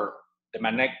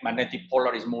magnetic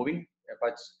polar is moving.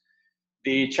 But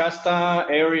the Shasta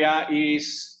area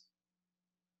is,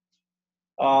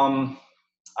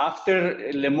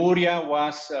 after Lemuria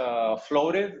was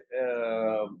flooded,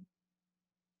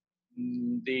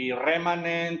 the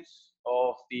remnants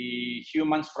of the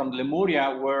humans from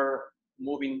Lemuria were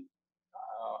moving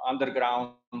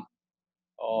underground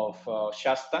of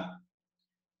Shasta.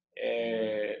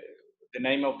 The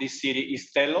name of this city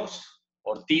is Telos,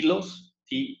 or Telos,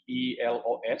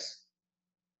 T-E-L-O-S.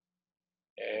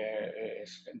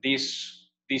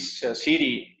 This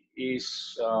city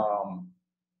is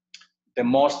the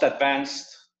most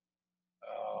advanced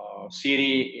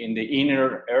city in the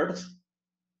inner earth.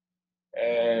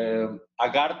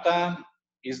 Agartha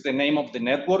is the name of the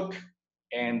network,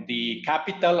 and the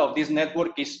capital of this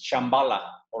network is Shambhala,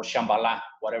 or Shambhala,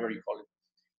 whatever you call it.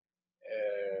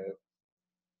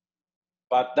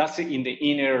 But that's in the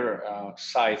inner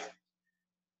side.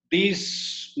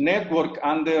 This network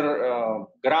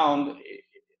underground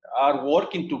are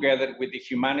working together with the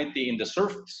humanity in the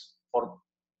surface for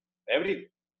every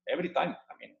time.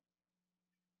 I mean,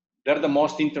 they're the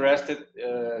most interested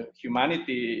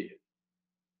humanity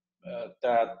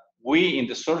that we in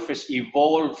the surface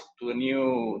evolve to a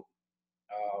new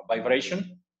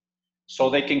vibration, so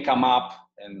they can come up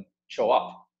and show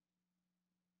up.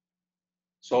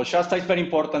 So Shasta is very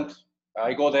important.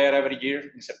 I go there every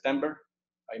year in September.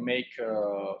 I make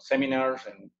seminars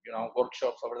and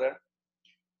workshops over there.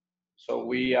 So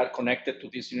we are connected to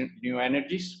these new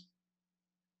energies,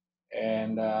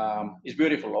 and it's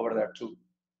beautiful over there too.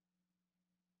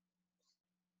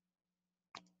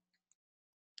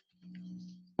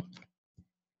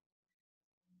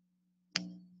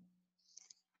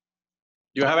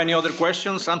 Do you have any other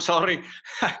questions? I'm sorry.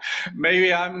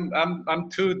 Maybe I'm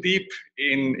too deep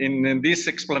in these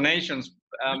explanations.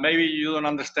 Maybe you don't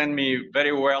understand me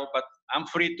very well, but I'm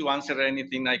free to answer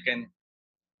anything I can.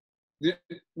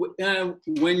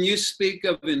 When you speak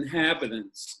of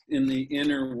inhabitants in the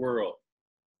inner world,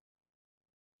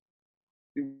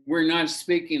 we're not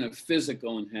speaking of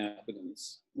physical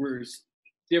inhabitants. We're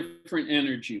different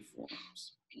energy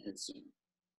forms, I assume.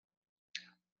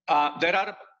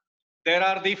 There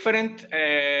are different,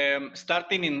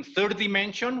 starting in third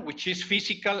dimension, which is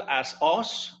physical as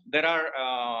us. There are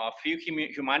a few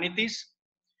humanities,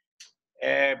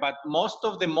 but most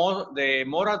of the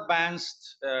more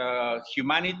advanced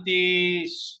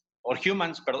humanities or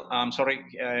humans,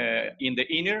 in the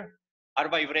inner are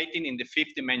vibrating in the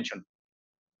fifth dimension,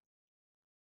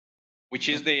 which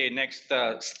is the next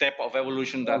step of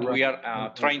evolution that we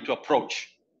are trying to approach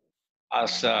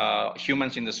as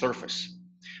humans in the surface.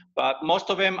 But most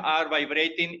of them are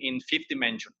vibrating in fifth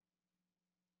dimension.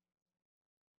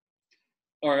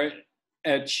 All right,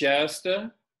 at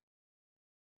Shasta?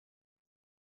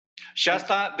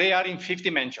 Shasta, they are in fifth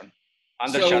dimension,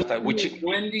 under So Shasta. when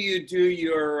do you do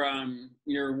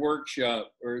your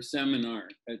workshop or seminar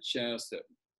at Shasta?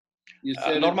 You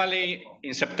said normally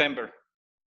in September.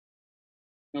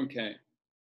 Okay.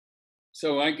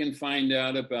 So I can find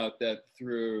out about that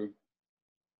through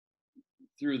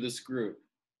this group.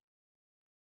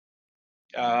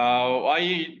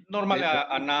 I normally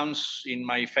announce in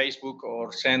my Facebook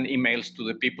or send emails to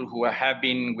the people who have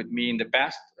been with me in the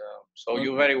past. So Okay.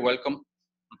 You're very welcome.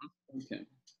 Okay.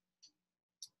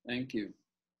 Thank you.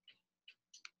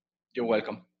 You're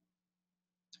welcome.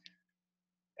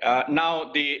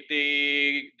 Now, the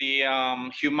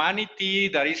humanity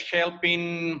that is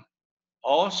helping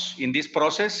us in this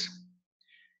process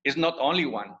is not only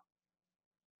one.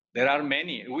 There are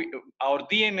many. Our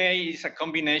DNA is a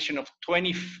combination of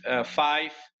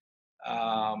 25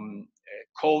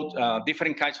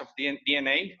 different kinds of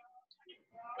DNA.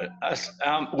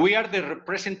 We are the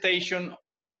representation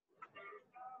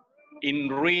in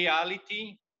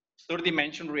reality, third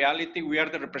dimension reality, we are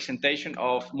the representation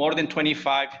of more than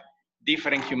 25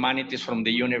 different humanities from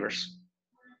the universe.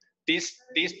 This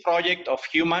project of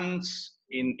humans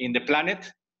in the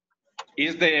planet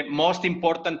is the most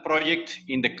important project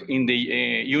in the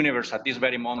universe at this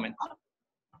very moment.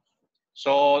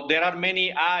 So there are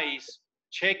many eyes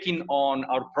checking on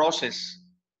our process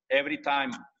every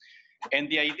time. And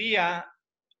the idea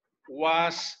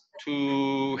was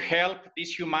to help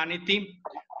this humanity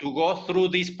to go through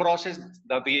this process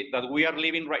that we are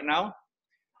living right now,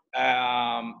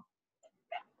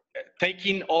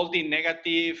 taking all the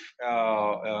negative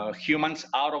humans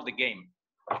out of the game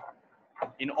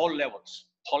in all levels,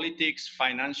 politics,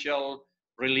 financial,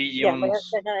 religions.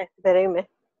 Espérenme,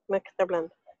 me está hablando.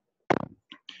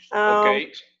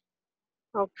 Okay.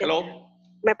 Okay. Hello?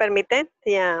 ¿Me permite?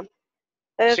 Yeah.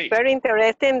 It's Sí. very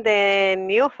interesting, the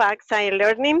new facts I'm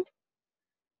learning.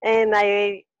 And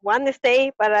I want to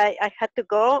stay, but I had to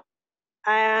go.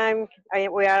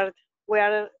 We are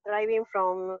driving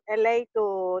from LA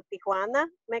to Tijuana,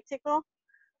 Mexico.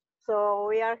 So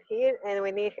we are here, and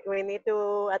we need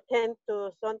to attend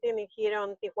to something here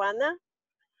on Tijuana.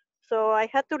 So I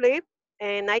had to leave,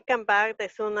 and I come back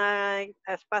as soon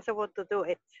as possible to do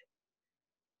it.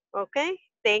 Okay,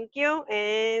 thank you,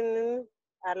 and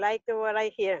I like what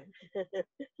I hear.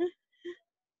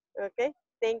 Okay,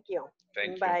 thank you.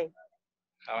 Thank Bye. you.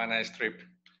 Have a nice trip.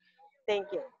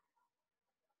 Thank you.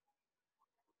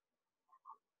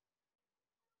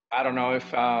 I don't know if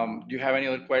you have any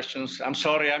other questions. I'm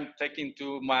sorry, I'm taking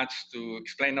too much to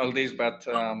explain all this, but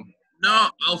No,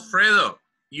 Alfredo,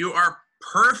 you are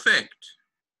perfect.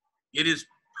 It is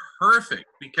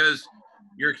perfect because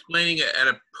you're explaining it at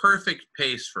a perfect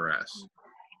pace for us.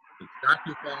 It's not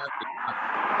too fast. It's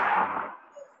not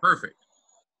perfect.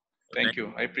 thank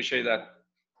you. I appreciate that.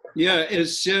 Yeah,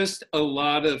 it's just a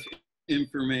lot of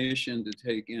information to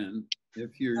take in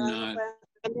if you're not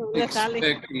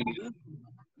expecting.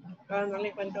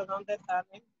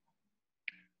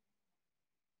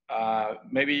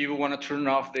 Maybe you want to turn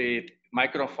off the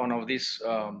microphone of this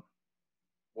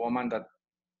woman that's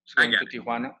going to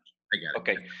Tijuana. I got it.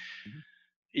 Okay.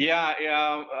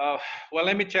 Yeah. Well,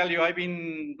 let me tell you, I've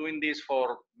been doing this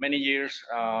for many years.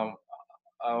 I'm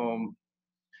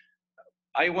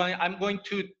going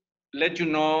to let you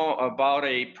know about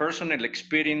a personal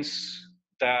experience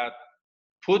that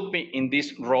put me in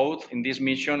this road, in this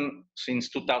mission since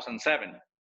 2007.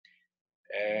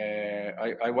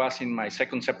 I was in my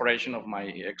second separation of my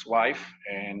ex-wife,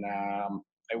 and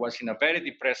I was in a very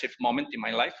depressive moment in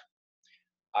my life.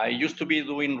 I used to be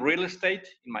doing real estate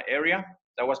in my area.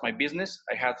 That was my business.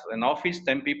 I had an office,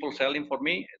 10 people selling for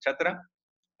me, etc.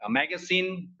 A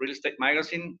magazine, real estate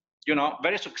magazine, you know,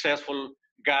 very successful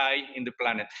guy in the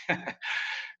planet.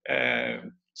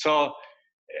 So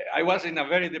I was in a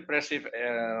very depressive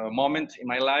moment in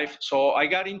my life. So I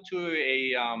got into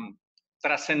a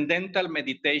transcendental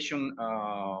meditation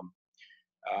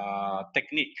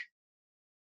technique.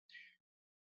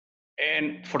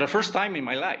 And for the first time in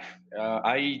my life,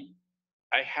 I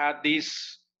had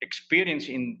this experience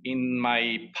in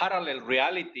my parallel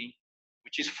reality,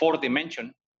 which is 4th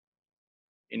dimension,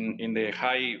 in the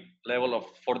high level of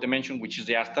 4th dimension, which is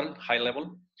the astral, high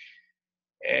level.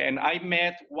 And I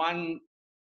met one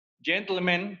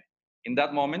gentleman in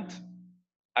that moment.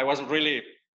 I was really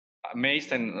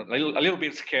amazed and a little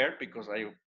bit scared because I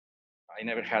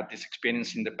never had this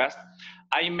experience in the past.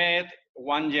 I met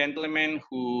one gentleman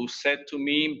who said to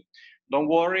me, "Don't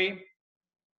worry,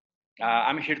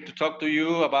 I'm here to talk to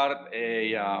you about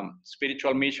a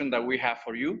spiritual mission that we have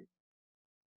for you.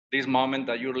 This moment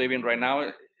that you're living right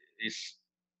now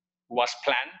was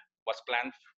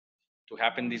planned to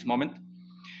happen this moment."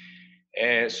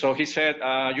 So he said,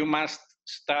 "You must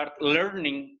start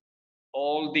learning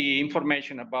all the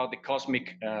information about the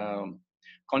cosmic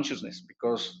consciousness,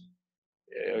 because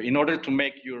in order to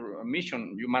make your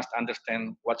mission, you must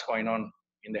understand what's going on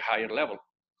in the higher level."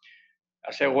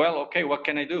 I said, "Well, okay, what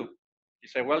can I do?" He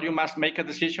said, "Well, you must make a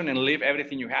decision and leave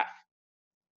everything you have,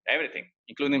 everything,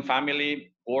 including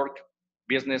family, work,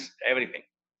 business, everything."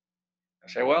 I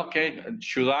said, "Well, okay,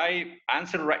 should I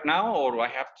answer right now or do I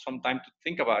have some time to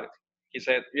think about it?" He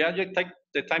said, "Yeah, you take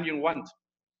the time you want."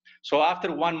 So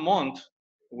after 1 month,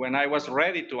 when I was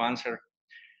ready to answer,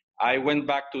 I went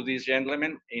back to this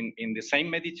gentleman in the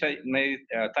same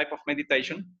type of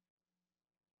meditation.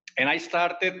 And I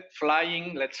started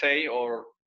flying, let's say, or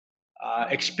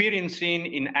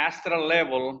experiencing in astral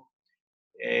level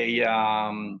a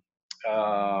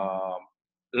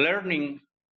learning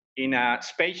in a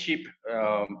spaceship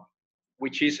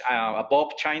which is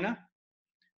above China.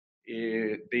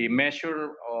 The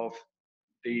measure of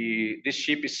this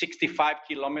ship is 65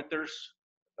 kilometers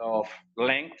of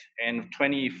length and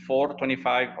 24,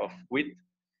 25 of width.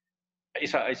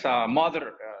 It's a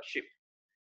mother ship.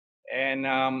 And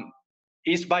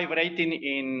it's vibrating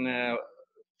in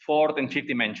 4th and 5th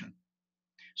dimension.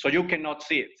 So you cannot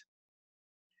see it.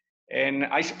 And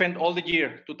I spent all the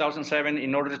year 2007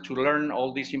 in order to learn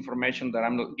all this information that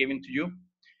I'm giving to you.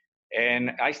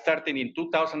 And I started in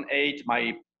 2008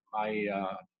 my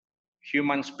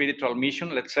human spiritual mission,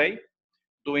 let's say,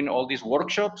 doing all these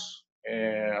workshops.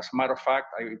 As a matter of fact,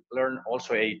 I learned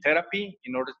also a therapy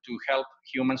in order to help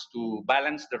humans to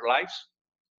balance their lives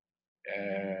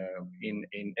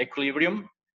in equilibrium.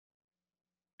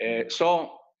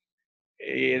 So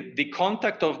the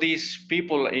contact of these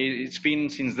people, it's been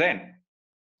since then.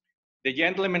 The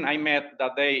gentleman I met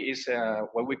that day is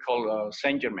what we call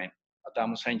Saint Germain,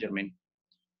 Adam Saint Germain,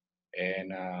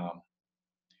 and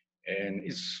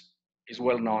is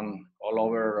well known all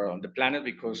over the planet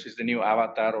because he's the new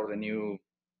avatar or the new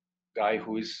guy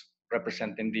who is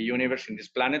representing the universe in this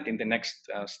planet in the next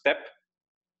step,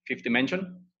 5th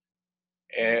dimension.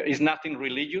 It's nothing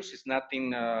religious, it's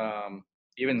nothing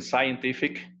even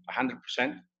scientific,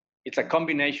 100%. It's a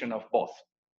combination of both.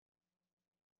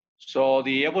 So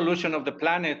the evolution of the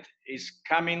planet is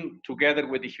coming together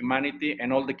with the humanity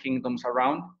and all the kingdoms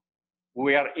around.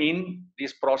 We are in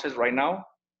this process right now.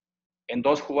 And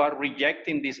those who are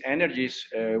rejecting these energies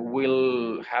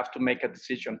will have to make a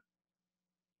decision.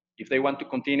 If they want to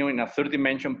continue in a 3rd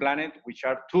dimension planet, which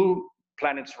are 2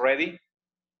 planets ready,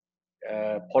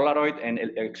 Polaroid and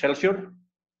Excelsior.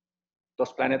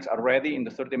 Those planets are ready in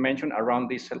the 3rd dimension around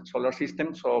this solar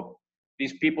system. So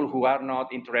these people who are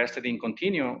not interested in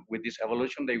continuing with this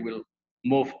evolution, they will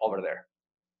move over there.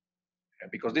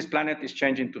 Because this planet is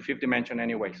changing to 5th dimension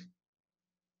anyways.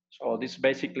 So this is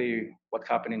basically what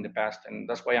happened in the past, and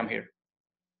that's why I'm here.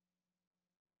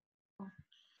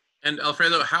 And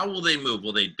Alfredo, how will they move?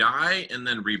 Will they die and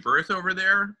then rebirth over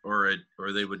there, or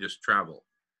they would just travel?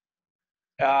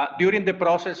 During the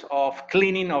process of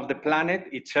cleaning of the planet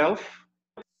itself,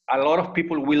 a lot of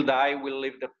people will die, will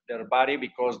leave their body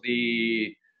because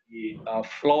the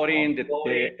flooding, the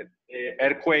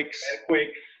earthquakes,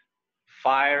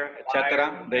 fire,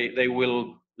 etc. They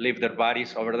will leave their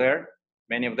bodies over there,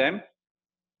 many of them.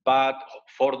 But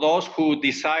for those who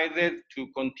decided to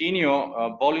continue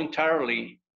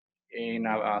voluntarily in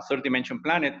a 3rd dimension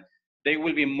planet, they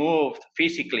will be moved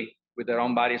physically with their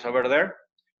own bodies over there,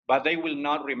 but they will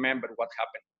not remember what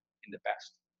happened in the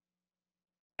past.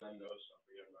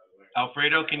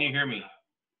 Alfredo, can you hear me?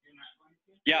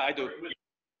 Yeah, I do.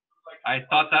 I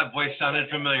thought that voice sounded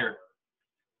familiar.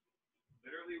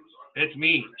 It's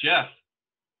me, Jeff.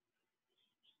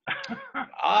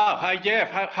 Hi, Jeff.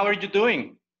 How are you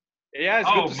doing? Yeah,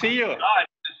 it's good to see you. God,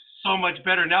 it's so much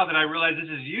better now that I realize this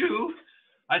is you.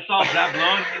 I saw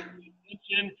Zablon,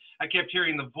 I kept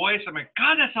hearing the voice. I'm like,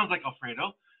 God, that sounds like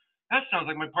Alfredo. That sounds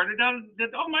like my partner down.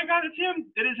 Oh my God, it's him.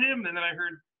 It is him. And then I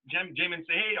heard Jamin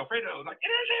say, hey, Alfredo. I was like, it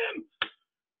is him.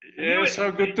 Yeah, it's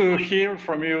so good to hear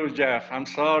from you, Jeff. I'm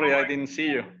sorry I didn't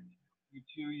see you.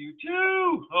 You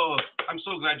too. Oh, I'm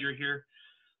so glad you're here.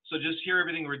 So just hear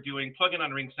everything we're doing. Plug in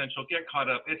on Ring Central. Get caught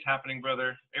up. It's happening,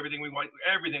 brother. Everything we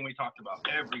talked about.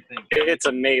 Everything. It's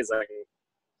amazing.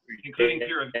 Including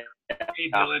Pura.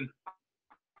 Hey, Dylan.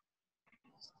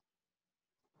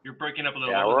 You're breaking up a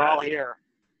little. Yeah, we're all here.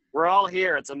 We're all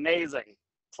here. It's amazing.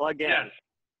 Plug in. Yes,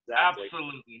 exactly.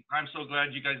 absolutely. I'm so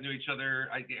glad you guys knew each other.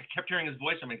 I kept hearing his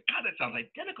voice. I'm like, God, that sounds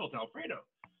identical to Alfredo.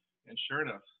 And sure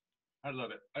enough, I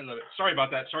love it. I love it. Sorry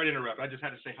about that. Sorry to interrupt. I just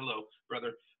had to say hello,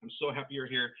 brother. I'm so happy you're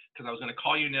here because I was going to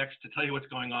call you next to tell you what's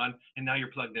going on, and now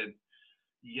you're plugged in.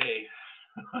 Yay.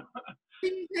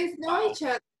 You guys know each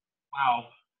other? Wow.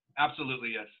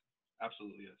 Absolutely, yes.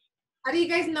 Absolutely, yes. How do you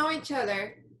guys know each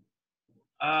other?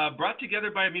 Brought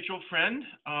together by a mutual friend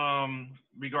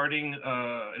regarding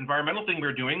environmental thing we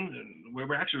were doing. We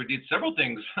did several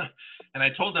things. And I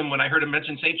told him when I heard him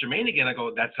mention Saint Germain again, I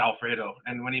go, that's Alfredo.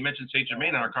 And when he mentioned Saint Germain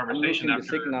in our conversation I'm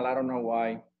losing the signal. I don't know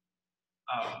why.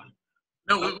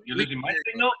 No, you're losing my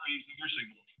signal or your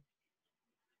signal?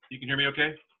 You can hear me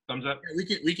okay? Thumbs up?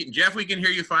 We can, Jeff, we can hear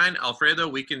you fine. Alfredo,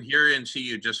 we can hear and see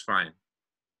you just fine.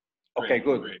 Okay,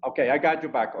 good. Great. Okay, I got you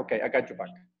back.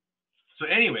 So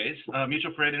anyways, a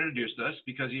mutual friend introduced us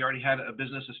because he already had a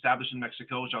business established in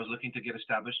Mexico, which I was looking to get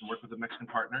established and work with a Mexican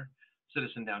partner,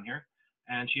 citizen down here.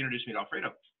 And she introduced me to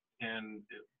Alfredo. And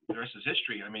the rest is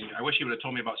history. I mean, I wish he would have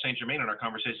told me about Saint Germain in our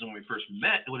conversation when we first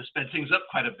met. It would have sped things up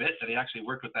quite a bit, that he actually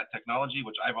worked with that technology,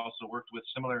 which I've also worked with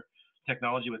similar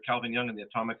technology with Calvin Young and the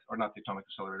atomic, or not the atomic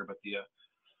accelerator, but the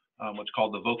what's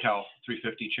called the Vocal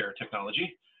 350 chair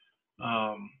technology.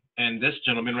 And this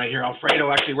gentleman right here,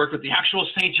 Alfredo, actually worked with the actual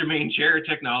Saint Germain chair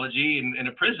technology in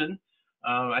a prison.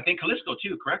 I think Jalisco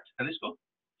too, correct? Jalisco?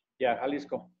 Yeah,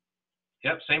 Jalisco.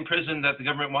 Yep, same prison that the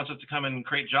government wants us to come and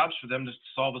create jobs for them to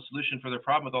solve a solution for their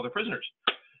problem with all their prisoners.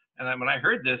 And when I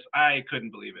heard this, I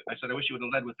couldn't believe it. I said, I wish you would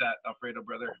have led with that, Alfredo,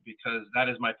 brother, because that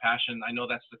is my passion. I know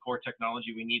that's the core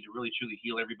technology we need to really, truly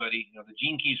heal everybody. You know, the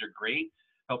gene keys are great,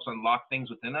 helps unlock things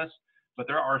within us, but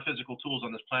there are physical tools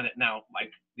on this planet now,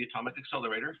 like the atomic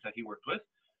accelerator that he worked with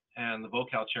and the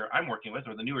Vocal chair I'm working with,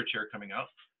 or the newer chair coming out,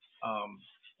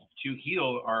 to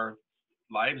heal our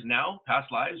lives now, past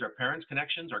lives, our parents'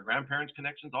 connections, our grandparents'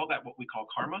 connections, all that what we call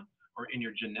karma, or in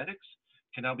your genetics,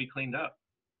 can now be cleaned up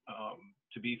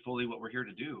to be fully what we're here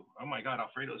to do. Oh my God,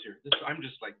 Alfredo's here. I'm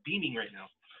just like beaming right now.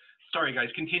 Sorry guys,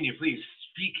 continue, please.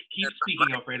 Keep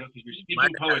speaking, Alfredo, because you're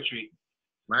speaking poetry.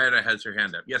 Mayra has her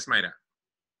hand up. Yes, Mayra.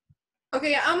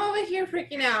 Okay, I'm over here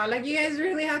freaking out. Like, you guys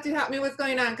really have to help me what's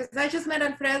going on, because I just met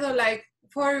Alfredo like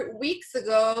 4 weeks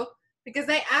ago, because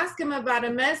I asked him about a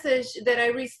message that I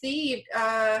received.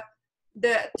 I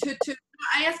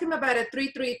asked him about a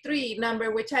 333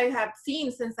 number, which I have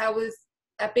seen since I was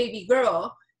a baby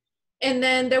girl. And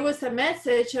then there was a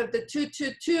message of the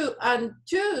 222 on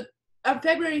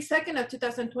February 2nd of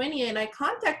 2020. And I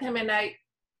contacted him and I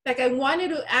wanted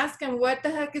to ask him what the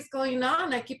heck is going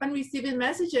on. I keep on receiving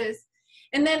messages.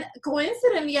 And then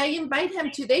coincidentally, I invite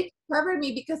him today to cover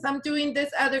me because I'm doing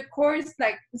this other course,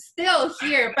 like still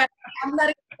here, but I'm not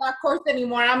in that course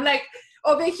anymore. I'm like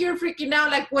over here freaking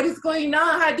out, like what is going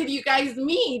on? How did you guys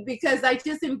meet? Because I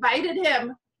just invited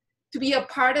him to be a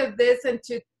part of this and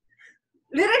to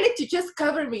literally to just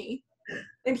cover me.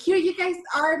 And here you guys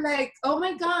are like, oh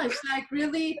my gosh, like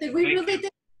really, did we really do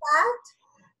that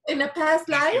in a past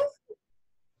life?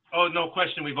 Oh, no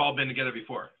question. We've all been together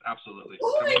before. Absolutely.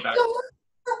 Oh my God.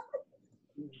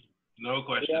 No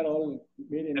question.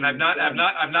 And I've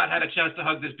not had a chance to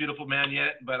hug this beautiful man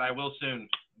yet, but I will soon.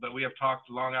 But we have talked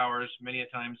long hours, many a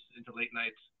times into late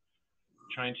nights,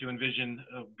 trying to envision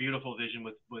a beautiful vision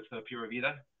with Pura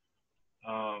Vida,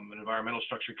 an environmental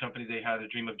structured company they had a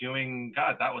dream of doing.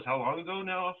 God, that was how long ago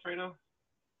now, Alfredo?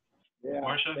 Yeah,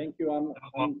 Marsha? Thank you.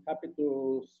 I'm happy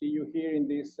to see you here in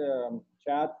this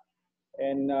chat.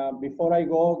 And before I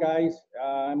go, guys,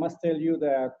 I must tell you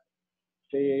that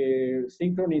the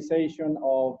synchronization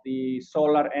of the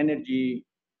solar energy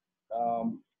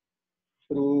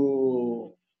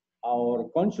through our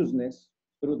consciousness,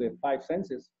 through the 5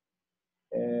 senses,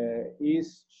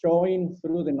 is showing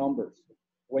through the numbers.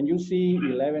 When you see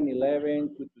 11,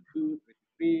 11, 222,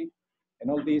 33,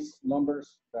 and all these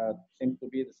numbers that seem to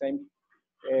be the same,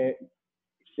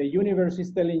 the universe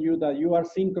is telling you that you are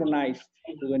synchronized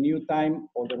to the new time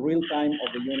or the real time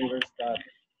of the universe, that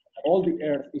all the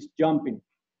earth is jumping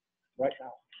right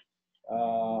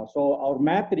now. So our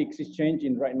matrix is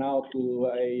changing right now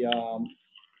to a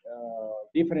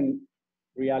different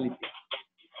reality.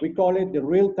 We call it the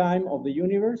real time of the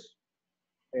universe,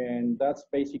 and that's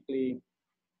basically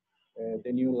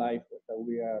the new life that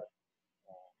we are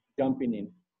jumping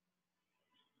in.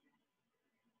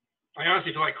 I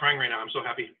honestly feel like crying right now. I'm so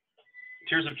happy.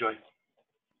 Tears of joy.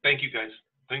 Thank you, guys.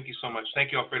 Thank you so much.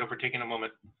 Thank you, Alfredo, for taking a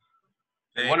moment.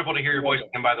 Wonderful to hear your voice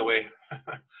again, by the way.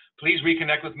 Please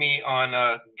reconnect with me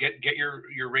on get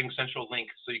your Ring Central link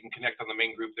so you can connect on the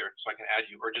main group there so I can add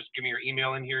you. Or just give me your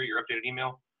email in here, your updated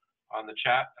email on the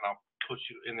chat, and I'll put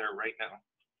you in there right now.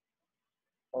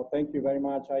 Oh, thank you very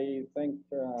much. I thank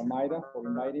Mayra for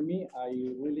inviting me.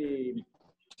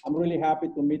 I'm really happy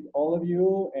to meet all of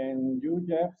you, and you,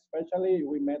 Jeff, especially.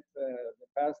 We met the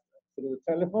past through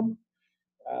the telephone.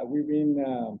 We've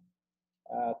been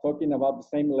talking about the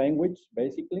same language,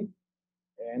 basically,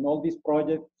 and all these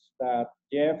projects that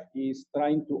Jeff is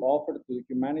trying to offer to the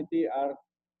humanity are,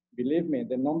 believe me,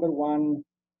 the #1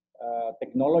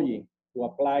 technology to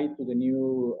apply to the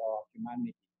new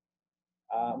humanity.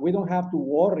 We don't have to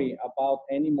worry about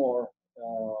any more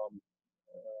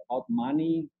about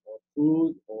money or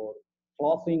food or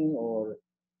clothing or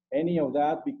any of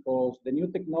that, because the new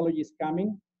technology is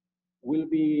coming. We'll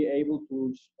be able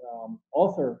to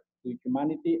offer to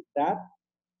humanity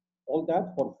all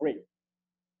that for free,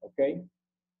 okay?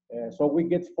 So we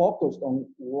get focused on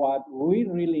what we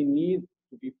really need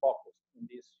to be focused in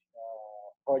this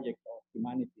project of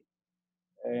humanity,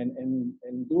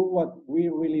 and do what we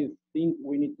really think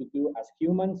we need to do as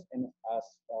humans and as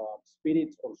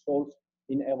spirits or souls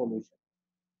in evolution.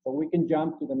 So we can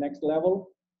jump to the next level.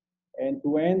 And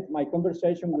to end my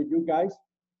conversation with you guys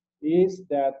is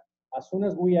that as soon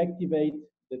as we activate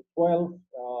the 12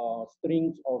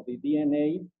 strings of the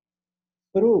DNA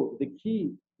through the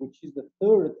key, which is the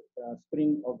third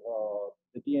string of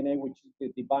the DNA, which is the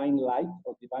divine light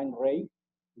or divine ray,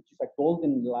 which is a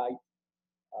golden light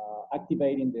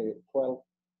activating the 12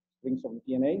 strings of the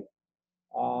DNA,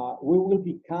 we will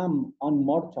become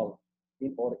unmortal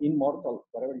or immortal,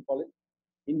 whatever you call it,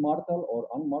 immortal or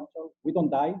unmortal. We don't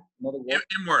die, in other words.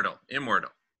 Immortal.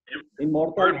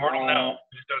 We're immortal now.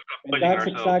 And that's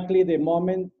exactly the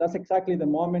moment. That's exactly the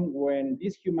moment when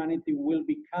this humanity will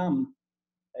become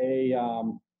a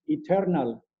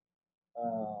eternal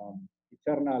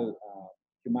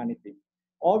humanity.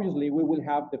 Obviously, we will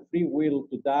have the free will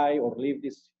to die or leave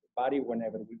this body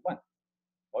whenever we want.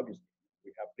 Obviously,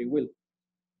 we have free will.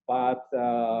 But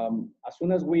as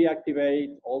soon as we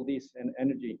activate all this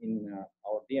energy in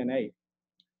our DNA,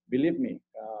 believe me,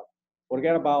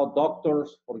 forget about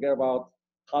doctors, forget about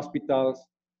hospitals,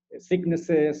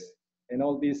 sicknesses, and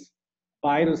all these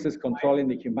viruses controlling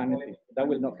the humanity. That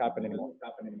will not happen anymore.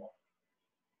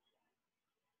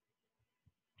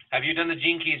 Have you done the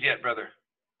gene keys yet, brother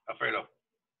Alfredo?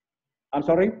 I'm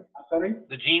sorry?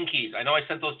 The gene keys. I know I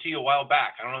sent those to you a while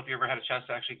back. I don't know if you ever had a chance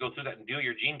to actually go through that and do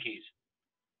your gene keys.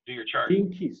 Do your chart.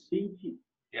 Gene keys.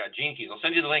 Yeah, gene keys. I'll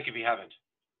send you the link if you haven't.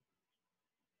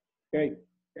 Okay.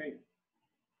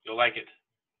 You'll like it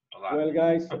a lot. Well,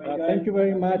 guys, thank you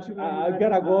very much. I've got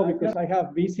to go because I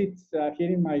have visits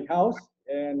here in my house,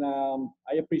 and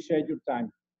I appreciate your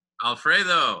time.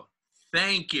 Alfredo,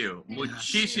 thank you.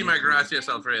 Muchísimas gracias,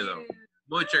 Alfredo.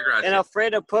 Muchas gracias. And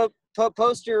Alfredo,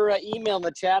 post your email in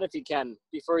the chat if you can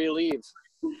before you leave.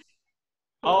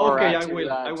 Oh, okay, I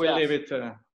will leave it.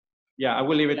 Yeah, I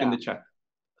will leave it in the chat.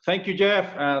 Thank you, Jeff.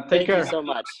 Take care. Thank you so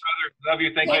much. Love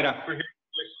you. Thank you for hearing.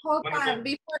 Hold on,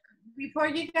 before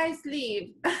you guys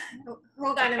leave,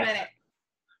 hold on a minute.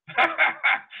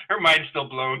 Her mind's still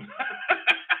blown.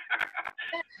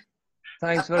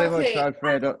 Thanks very much,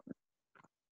 Alfredo.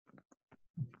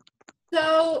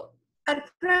 So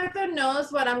Alfredo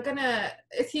knows what I'm gonna.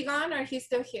 Is he gone or he's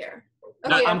still here?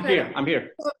 Okay, no, I'm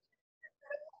here. So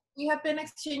we have been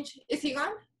exchanged. Is he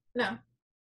gone? No.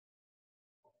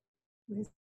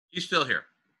 He's still here.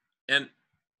 And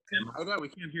Maida, we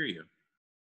can't hear you.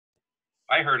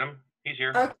 I heard him. He's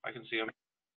here. Okay. I can see him.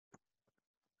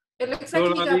 It looks like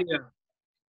he got...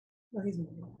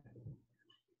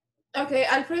 Okay,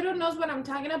 Alfredo knows what I'm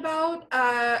talking about.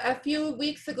 A few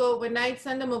weeks ago when I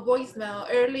sent him a voicemail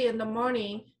early in the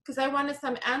morning because I wanted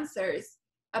some answers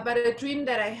about a dream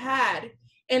that I had.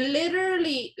 And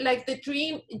literally, like the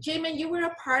dream, Jamin, you were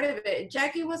a part of it.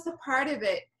 Jackie was a part of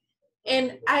it.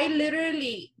 And I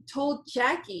literally told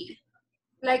Jackie,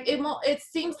 like, it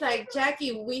seems like,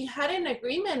 Jackie, we had an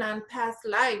agreement on past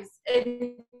lives.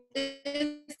 And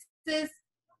this is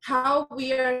how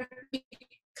we are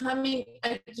coming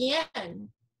again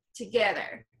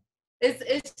together.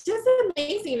 It's just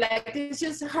amazing. Like, it's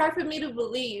just hard for me to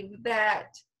believe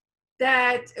that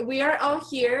we are all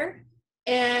here,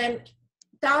 and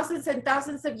thousands and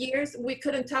thousands of years, we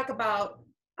couldn't talk about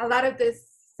a lot of this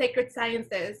sacred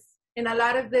sciences and a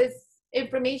lot of this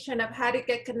information of how to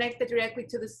get connected directly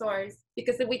to the source.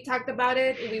 Because if we talked about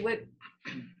it, we would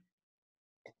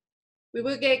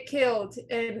get killed.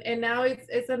 And now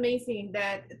it's amazing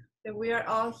that we are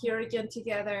all here again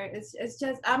together. It's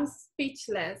just, I'm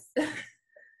speechless.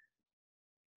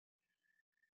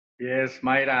 Yes,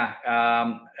 Mayra.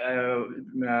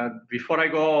 Before I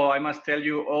go, I must tell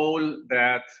you all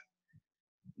that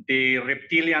the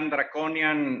Reptilian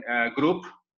Draconian group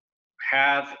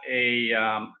had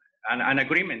an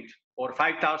agreement for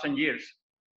 5,000 years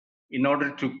in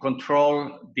order to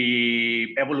control the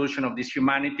evolution of this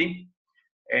humanity.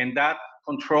 And that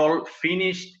control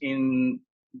finished in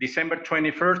December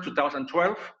 21st,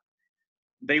 2012.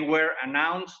 They were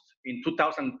announced in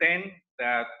 2010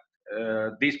 that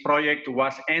this project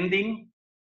was ending.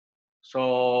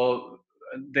 So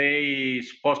they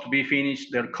supposed to be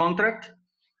finished their contract.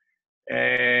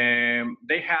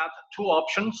 They had two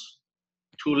options: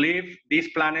 to leave this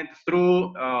planet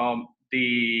through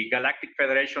the Galactic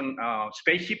Federation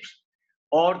spaceships,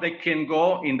 or they can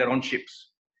go in their own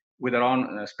ships, with their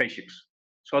own spaceships.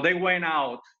 So they went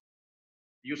out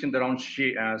using their own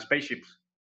spaceships,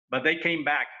 but they came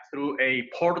back through a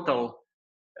portal,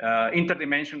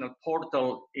 interdimensional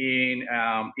portal in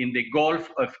the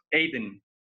Gulf of Aden.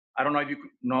 I don't know if you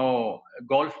know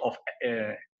Gulf of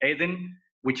Aden,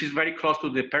 which is very close to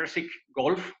the Persian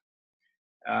Gulf.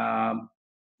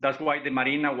 That's why the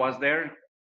Marina was there,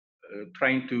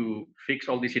 trying to fix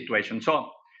all the situation. So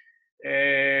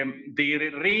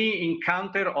the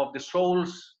re-encounter of the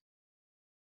souls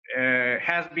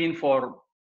has been for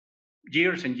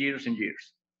years and years and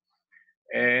years.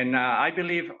 And I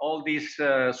believe all these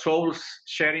souls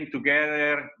sharing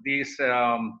together this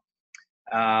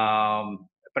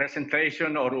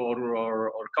presentation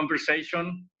or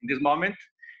conversation in this moment,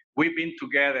 we've been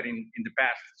together in the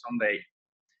past someday,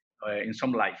 in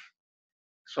some life.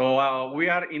 So we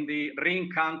are in the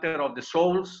re-encounter of the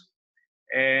souls.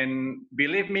 And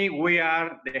believe me, we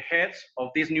are the heads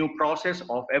of this new process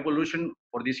of evolution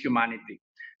for this humanity.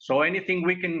 So anything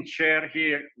we can share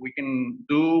here, we can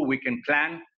do, we can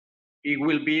plan, it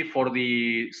will be for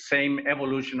the same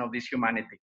evolution of this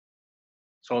humanity.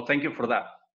 So thank you for that.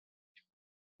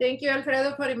 Thank you,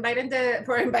 Alfredo, for inviting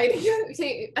you.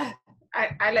 See,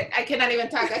 I cannot even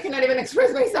talk. I cannot even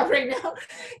express myself right now.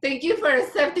 Thank you for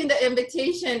accepting the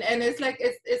invitation. And it's like,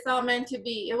 it's all meant to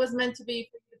be. It was meant to be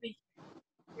for you to be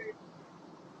here.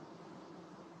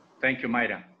 Thank you,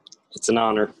 Mayra. It's an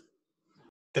honor.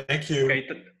 Thank you. Okay,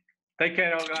 take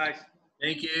care, all guys.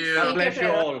 Thank you. God bless you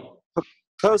all.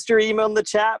 Post your email in the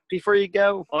chat before you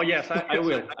go. Oh, yes, I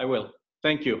will. I will.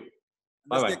 Thank you.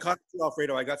 Let's Bye-bye. get contact with you,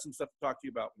 Alfredo. I got some stuff to talk to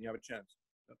you about when you have a chance.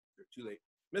 Oh, you're too late.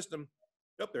 Missed him.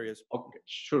 Oh, there he is. Okay,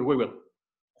 sure, we will.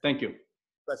 Thank you.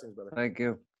 Blessings, brother. Thank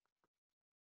you.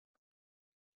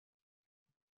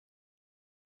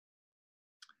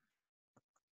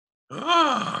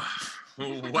 Oh,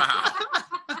 wow.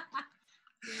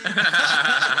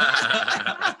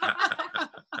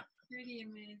 Pretty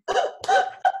amazing.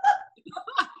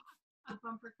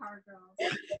 Bumper car girl. I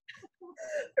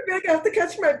feel like I have to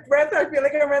catch my breath. I feel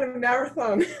like I ran a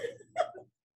marathon.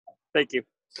 Thank you.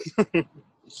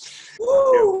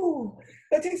 Woo!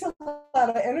 That takes a lot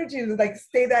of energy to like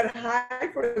stay that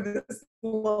high for this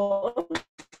long.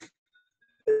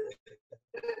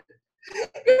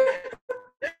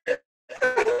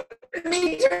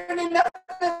 Me turning up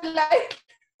the light.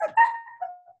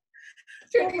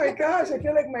 Oh my gosh, I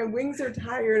feel like my wings are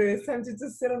tired and it's time to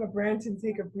just sit on a branch and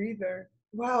take a breather.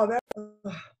 Wow, that.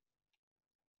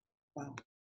 Wow.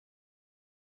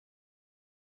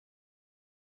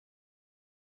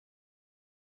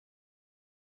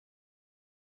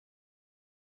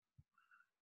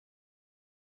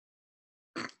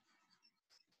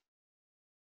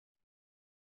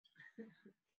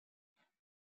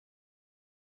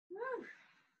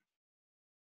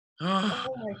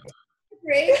 Oh my God.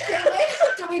 Break?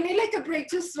 Do we need like a break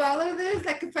to swallow this?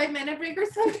 Like a 5-minute break or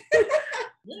something?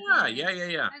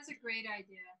 Yeah. That's a great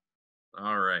idea.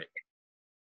 All right.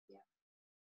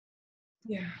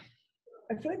 Yeah.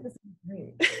 I feel like this is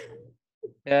great.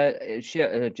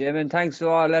 Jamin, thanks to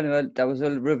all. Anyway, that was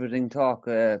a riveting talk.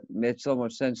 Made so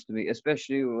much sense to me,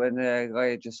 especially when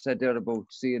I just said there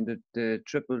about seeing the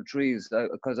triple trees,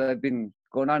 because I've been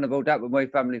going on about that with my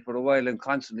family for a while and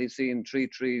constantly seeing 3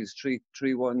 trees, 3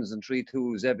 1s and 3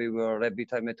 2s everywhere. Every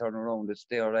time I turn around, it's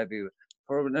there everywhere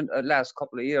for the last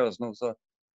couple of years now. So,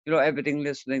 you know, everything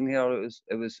listening here,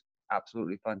 it was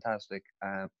absolutely fantastic.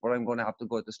 But I'm going to have to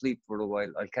go to sleep for a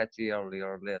while. I'll catch you earlier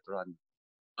or later on.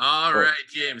 All right,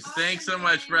 James. Thanks so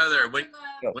much, brother. When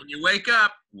you wake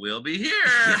up, we'll be here.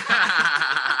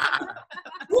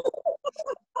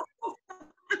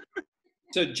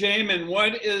 So, Jamin,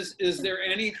 is there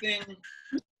anything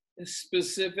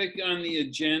specific on the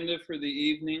agenda for the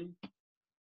evening?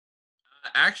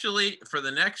 Actually, for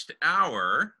the next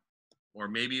hour, or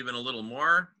maybe even a little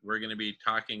more, we're going to be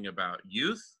talking about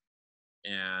youth.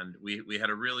 And we had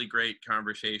a really great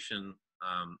conversation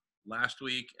last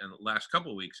week and last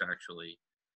couple of weeks, actually,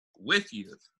 with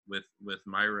youth, with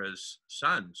Myra's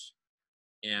sons.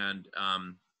 And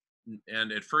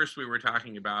at first we were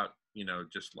talking about,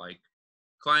 just like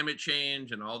climate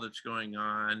change and all that's going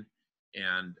on.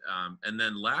 And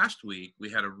then last week we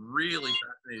had a really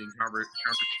fascinating conversation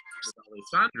with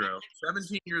Alessandro,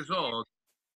 17 years old,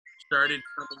 started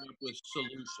coming up with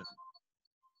solutions,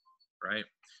 right?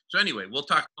 So anyway, we'll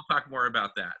talk more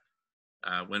about that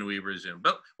when we resume.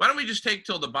 But why don't we just take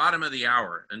till the bottom of the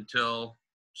hour, until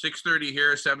 6:30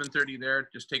 here, 7:30 there.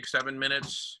 Just take 7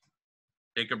 minutes,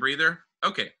 take a breather.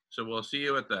 Okay, so we'll see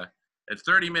you at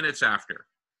 30 minutes after.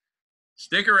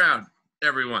 Stick around,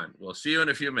 everyone. We'll see you in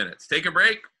a few minutes. Take a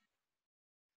break,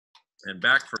 and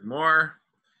back for more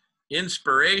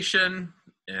inspiration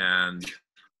and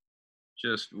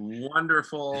just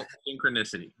wonderful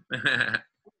synchronicity.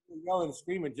 Yell and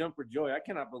scream and jump for joy. I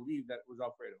cannot believe that was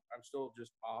Alfredo. I'm still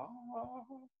just,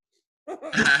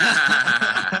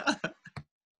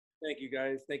 Thank you,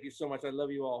 guys. Thank you so much. I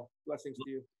love you all. Blessings to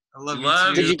you. I love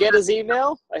you too. Did you get his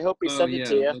email? I hope he sent it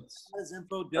to you. His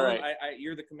info, Dylan. Right.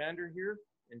 You're the commander here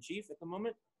and chief at the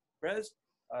moment, Prez.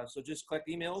 So just collect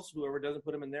emails. Whoever doesn't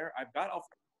put them in there, I've got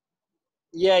Alfredo.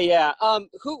 Yeah.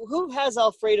 Who has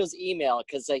Alfredo's email?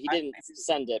 Because he didn't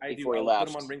send it before he left.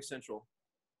 Put them on Ring Central.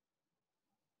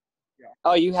 Yeah.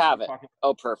 Oh, you have it.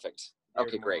 Oh, perfect.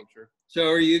 Okay, great. So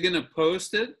are you going to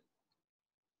post it?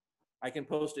 I can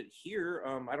post it here.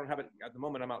 I don't have it at the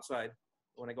moment. I'm outside.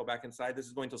 When I go back inside, this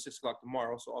is going till 6 o'clock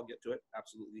tomorrow, so I'll get to it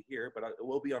absolutely here. But it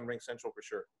will be on Ring Central for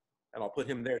sure, and I'll put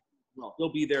him there. Well,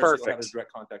 he'll be there. Perfect. So he'll have his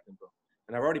direct contact info.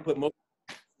 And I've already put most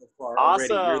so far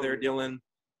Awesome. already. You're there, Dylan.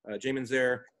 Jamin's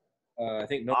there. I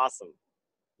think no. Awesome.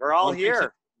 We're all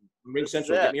here. Ring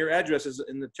Central. Get me your addresses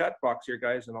in the chat box here,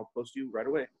 guys, and I'll post you right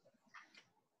away.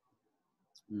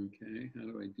 Okay. How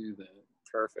do I do that?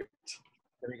 Perfect.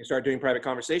 Then we can start doing private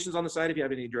conversations on the side if you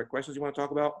have any direct questions you want to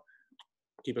talk about.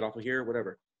 Keep it off of here,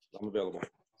 whatever. I'm available.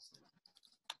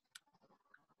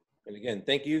 And again,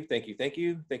 thank you.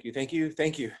 You've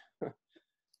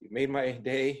made my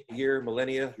day, year,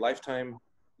 millennia, lifetime,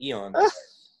 eon.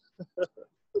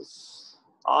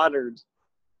 Honored.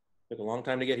 Took a long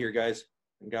time to get here, guys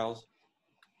and gals.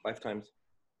 Lifetimes.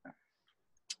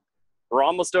 We're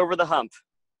almost over the hump.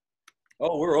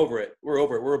 Oh, we're over it. We're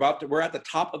at the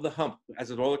top of the hump as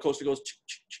the roller coaster goes.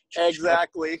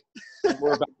 Exactly.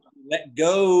 We're about to let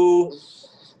go.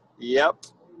 Yep.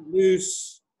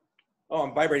 Loose. Oh,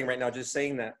 I'm vibrating right now just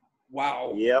saying that.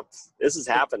 Wow. Yep. This is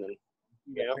happening.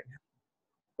 Yep.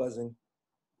 Buzzing.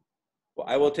 Well,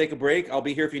 I will take a break. I'll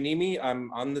be here if you need me.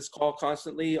 I'm on this call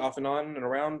constantly, off and on and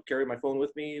around. Carry my phone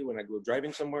with me when I go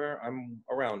driving somewhere. I'm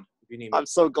around if you need me. I'm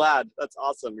so glad. That's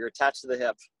awesome. You're attached to the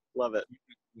hip. Love it.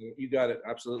 You got it.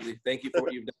 Absolutely. Thank you for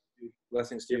what you've done.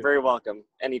 Blessings to you. You're very welcome.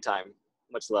 Anytime.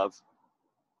 Much love.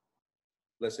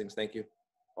 Blessings. Thank you.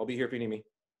 I'll be here if you need me.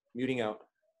 Muting out.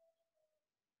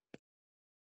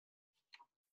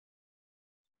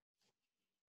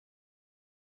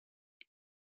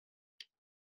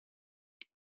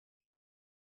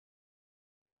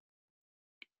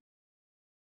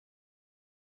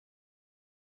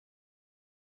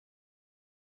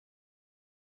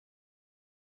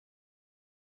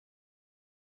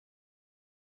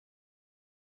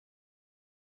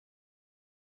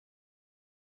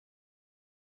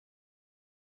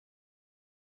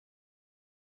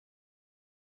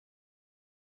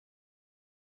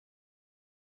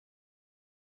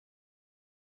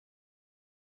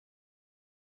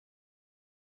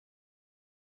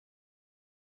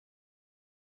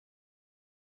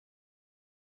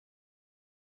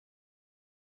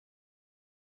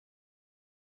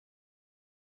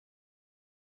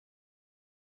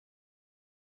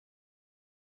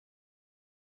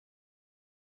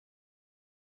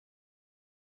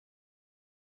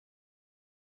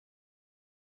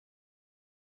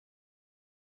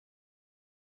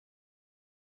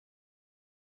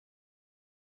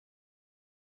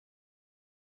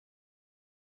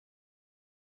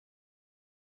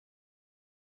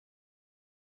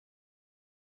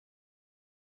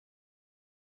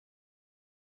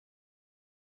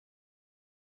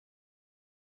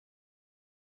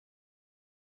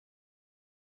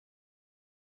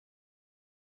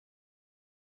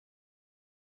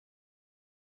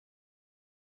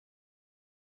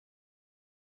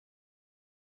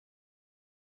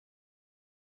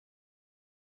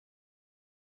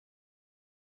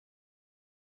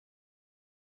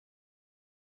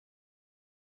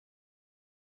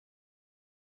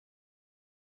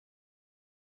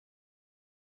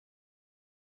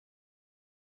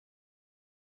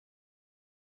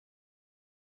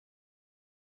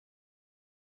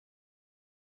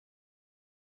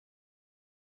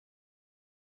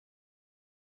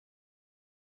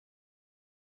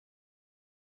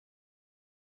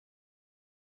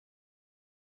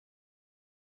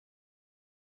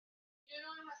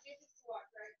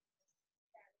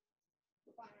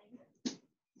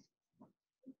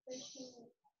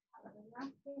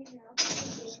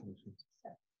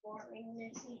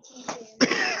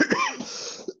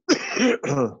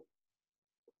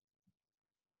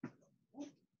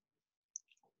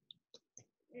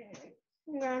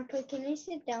 Grandpa, can I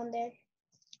sit down there?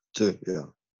 Sí, yeah.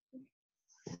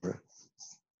 Okay.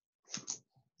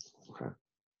 Okay.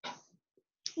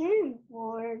 I'm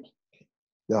bored.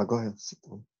 Yeah, go ahead. Sit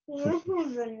down. I don't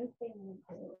have anything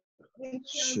to do.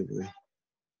 Should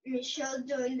Michelle's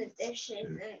doing the dishes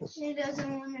and she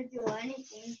doesn't want to do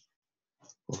anything.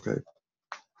 Okay.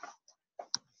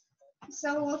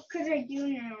 So what could I do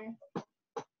now?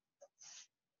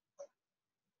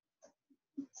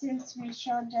 Since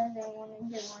Michelle doesn't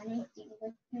want to do anything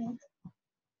with me.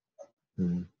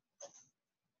 Mm.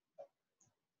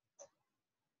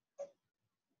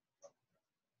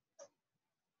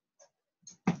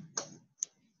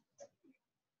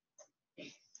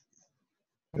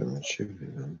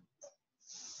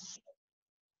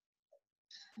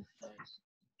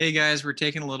 Hey guys, we're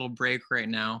taking a little break right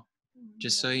now.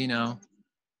 Just so you know,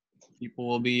 people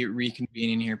will be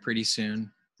reconvening here pretty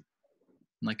soon,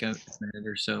 in like a minute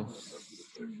or so.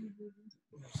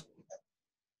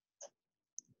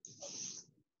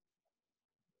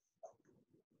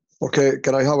 Okay,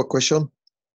 can I have a question?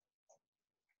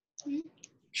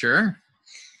 Sure.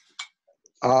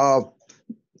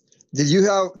 Did you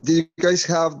guys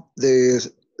have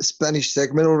the Spanish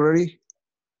segment already?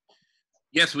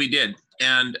 Yes, we did.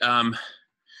 And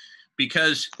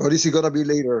because Or is it gonna be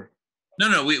later?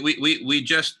 no, we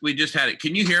just had it.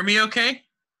 Can you hear me okay?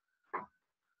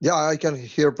 Yeah, I can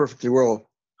hear perfectly well.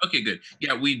 Okay, good.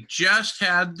 Yeah, we just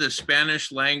had the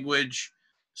Spanish language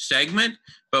segment,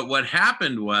 but what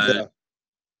happened was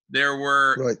there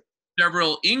were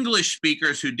several English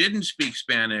speakers who didn't speak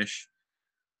Spanish,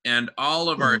 and all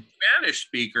of our Spanish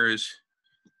speakers,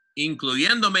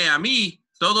 incluyéndome a mí,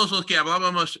 todos los que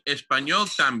hablábamos español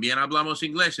también hablamos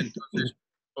inglés. Entonces,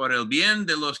 por el bien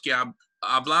de los que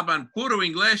hablaban puro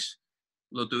inglés,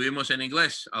 lo tuvimos en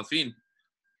inglés al fin.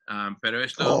 Pero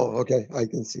esto. Oh, okay, I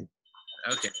can see.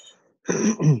 Okay.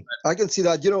 I can see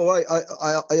that. You know,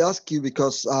 I ask you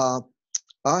because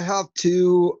I have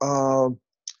two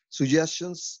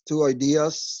suggestions, two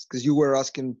ideas, because you were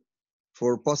asking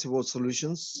for possible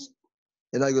solutions,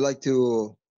 and I would like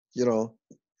to, you know,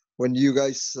 when you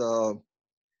guys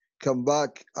come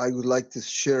back, I would like to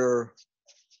share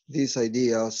these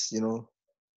ideas, you know,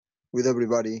 with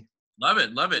everybody. Love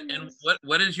it, love it. And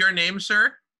what is your name,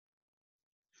 sir?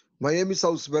 My name is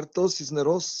Ausberto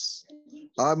Cisneros.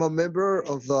 I'm a member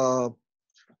of the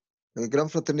Gran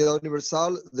Fraternidad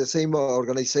Universal, the same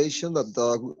organization that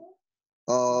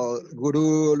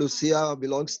Guru Lucia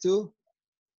belongs to.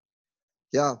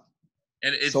 Yeah.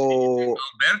 And it's so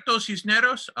Alberto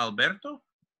Cisneros. Alberto?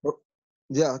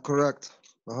 Yeah, correct.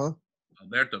 Uh-huh.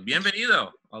 Alberto.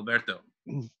 Bienvenido, Alberto.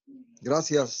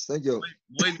 Gracias. Thank you.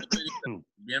 Muy bienvenido.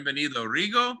 Bienvenido,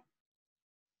 Rigo.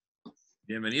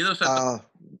 Bienvenidos a todos.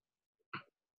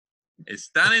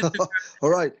 Están en all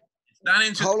right. Están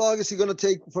en How long is it going to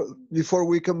take before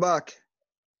we come back?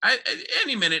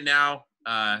 Any minute now.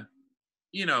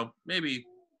 You know, maybe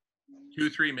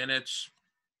 2-3 minutes,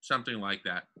 something like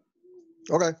that.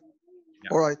 Okay.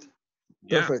 Yeah. All right.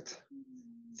 Yeah. Perfect.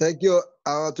 Thank you.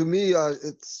 To me,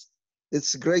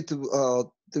 it's great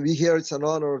to be here. It's an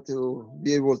honor to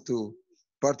be able to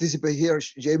participate here.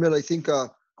 Jamil, I think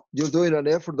you're doing an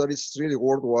effort that is really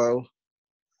worthwhile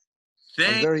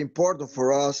and very important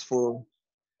for us.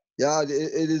 Yeah,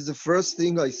 it is the first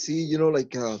thing I see. You know,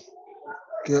 like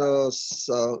because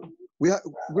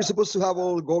we're supposed to have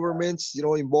all governments, you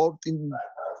know, involved in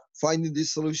finding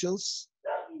these solutions,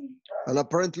 and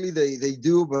apparently they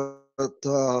do, but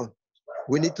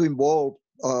we need to involve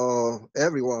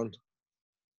everyone.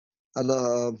 And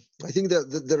I think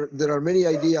that there are many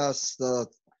ideas that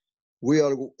we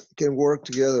all can work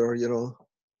together, you know.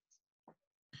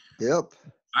 Yep.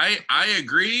 I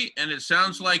agree, and it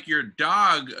sounds like your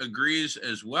dog agrees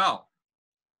as well.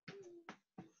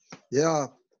 Yeah.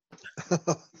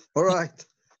 All right.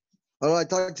 All right.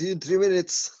 Talk to you in 3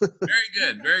 minutes.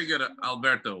 Very good,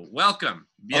 Alberto. Welcome.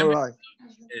 All right.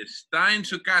 Está en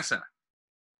su casa.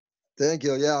 Thank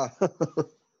you. Yeah.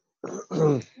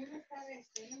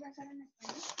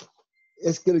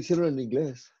 Es que lo hicieron en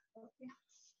inglés.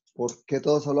 Porque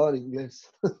todos hablaban inglés.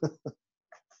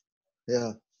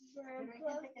 Yeah.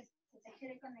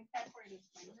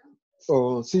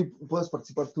 Oh, sí, puedes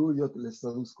participar tú y yo te les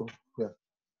traduzco. Yeah.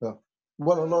 Yeah.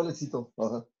 Bueno, no necesito.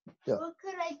 Ajá. Yeah. What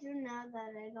could I do now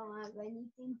that I don't have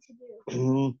anything to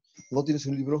do? ¿No tienes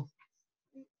un libro?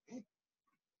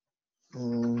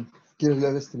 ¿Quieres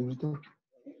leer este librito?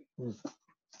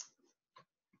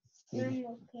 Dicen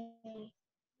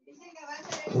que va a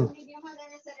ser un idioma,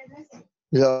 debe ser en ese.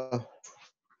 Yeah.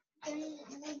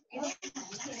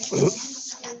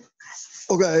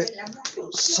 Okay.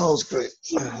 Sounds great.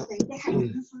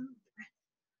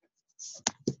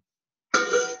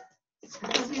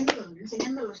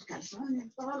 Enseñando los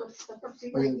calzones, todos los que está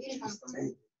torcido allí.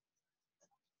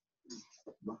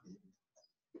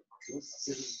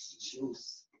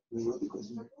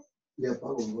 Le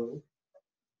apago, ¿no?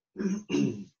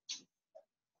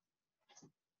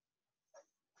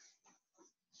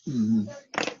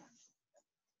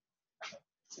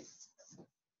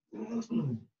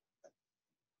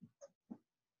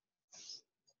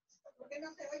 ¿Por qué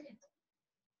no se oye?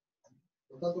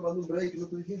 Está tomando un break, ¿no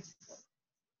te dije?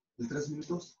 De 3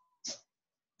 minutos.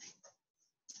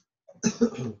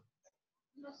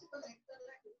 No se conecta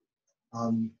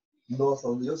No, hasta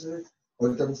donde yo sé,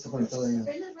 ahorita no está conectada ella.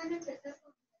 apenas van a empezar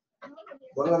con...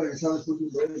 Van a regresar después de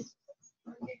un break.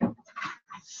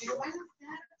 Pero van a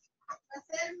estar, ¿va a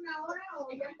ser una hora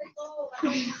o ya empezó?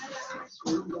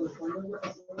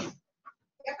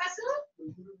 ¿Qué pasó?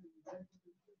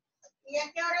 ¿Y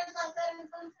a qué hora va a ser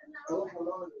entonces la hora?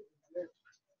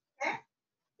 ¿Eh?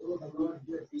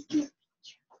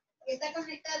 ¿Y está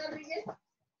conectado, Miguel?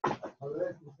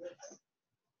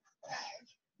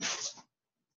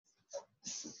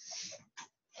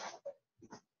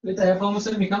 ¿Ahorita ya podemos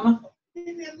hacer mi cama? Sí,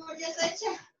 mi amor, ya está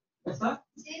hecha. ¿Ya está?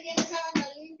 Sí, tiene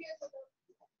sábana limpia.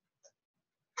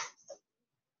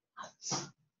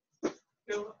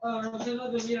 Pero no sé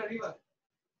dónde dormir arriba.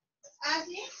 ¿Ah,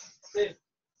 sí? Sí.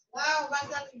 Wow, va a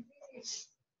estar difícil.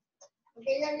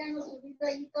 Porque ya habíamos subido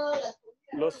ahí todas las cosas.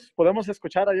 Los podemos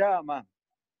escuchar allá, mamá.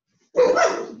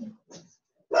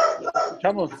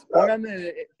 Escuchamos.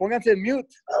 Pónganse en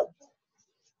mute.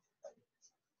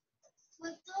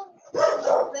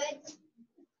 ¿Puedo ver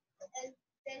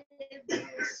el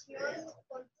televisión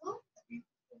con tú?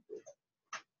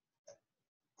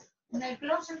 En el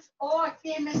closet o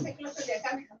aquí en este closet de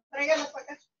acá, mija. Tráigalo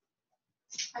para acá.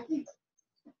 Aquí.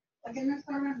 Para que no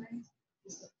estorben ahí.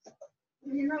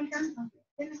 Y no alcanza.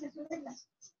 Tienes que subirlas.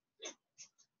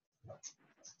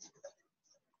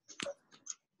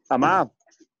 Mamá.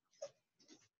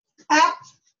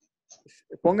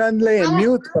 Pónganle en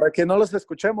mute para que no los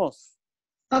escuchemos.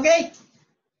 Ok.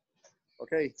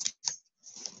 Ok.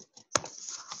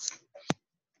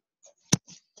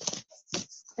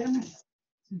 Espérame.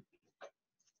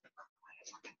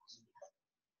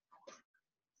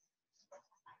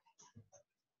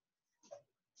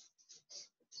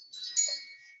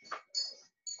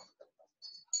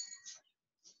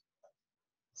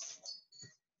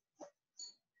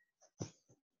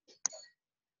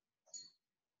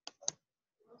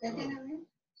 ¿Ya tiene bien?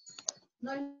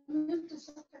 No, el minuto es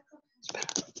otra cosa.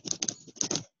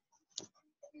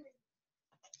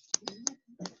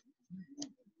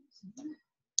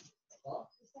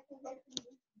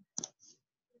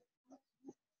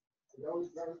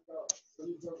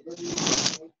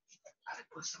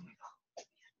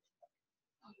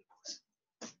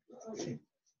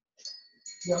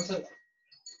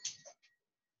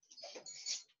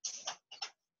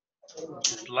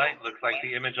 This light looks like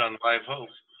the image on Live Hope.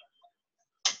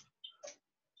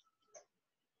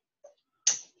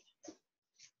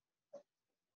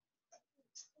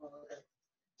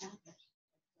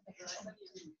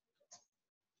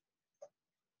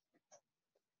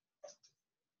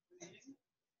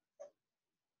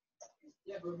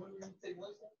 Yeah, but when you say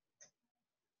what's that?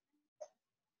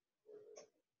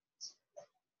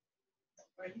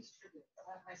 Right, he's tripping.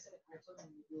 I said, I told him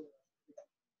to do it.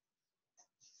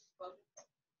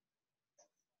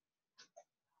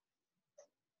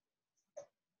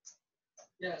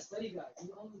 Yeah, study guide.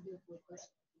 You only do it for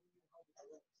questions.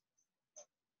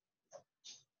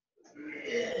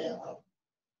 Yeah.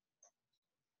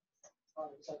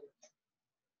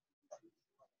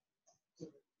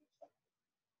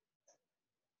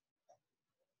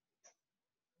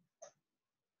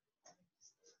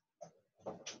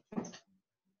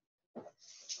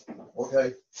 Ok.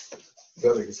 Voy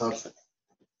a regresar.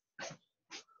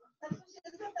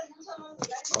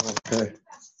 Ok.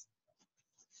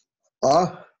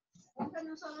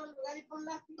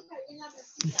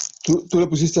 ¿Tú le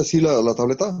pusiste así la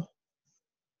tableta?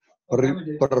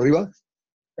 ¿Para arriba?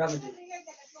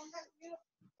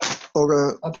 Ok.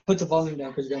 I put the volume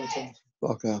down because you're going to change.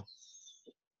 Okay.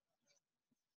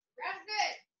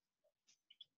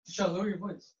 Michelle, lower your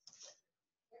voice.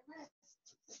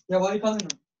 Yeah, why are you calling him?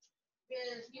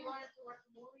 Because he wanted to watch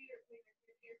a movie or play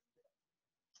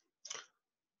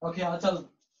Okay, I'll tell him.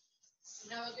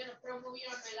 and I was going to put a movie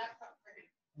on my laptop.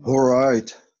 All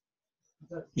right.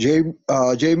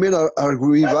 Jamil, are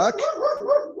we back?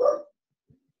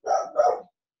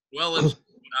 Well, it's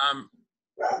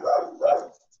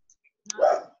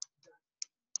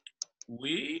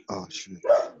we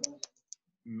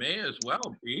may as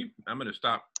well be. I'm going to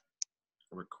stop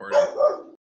recording.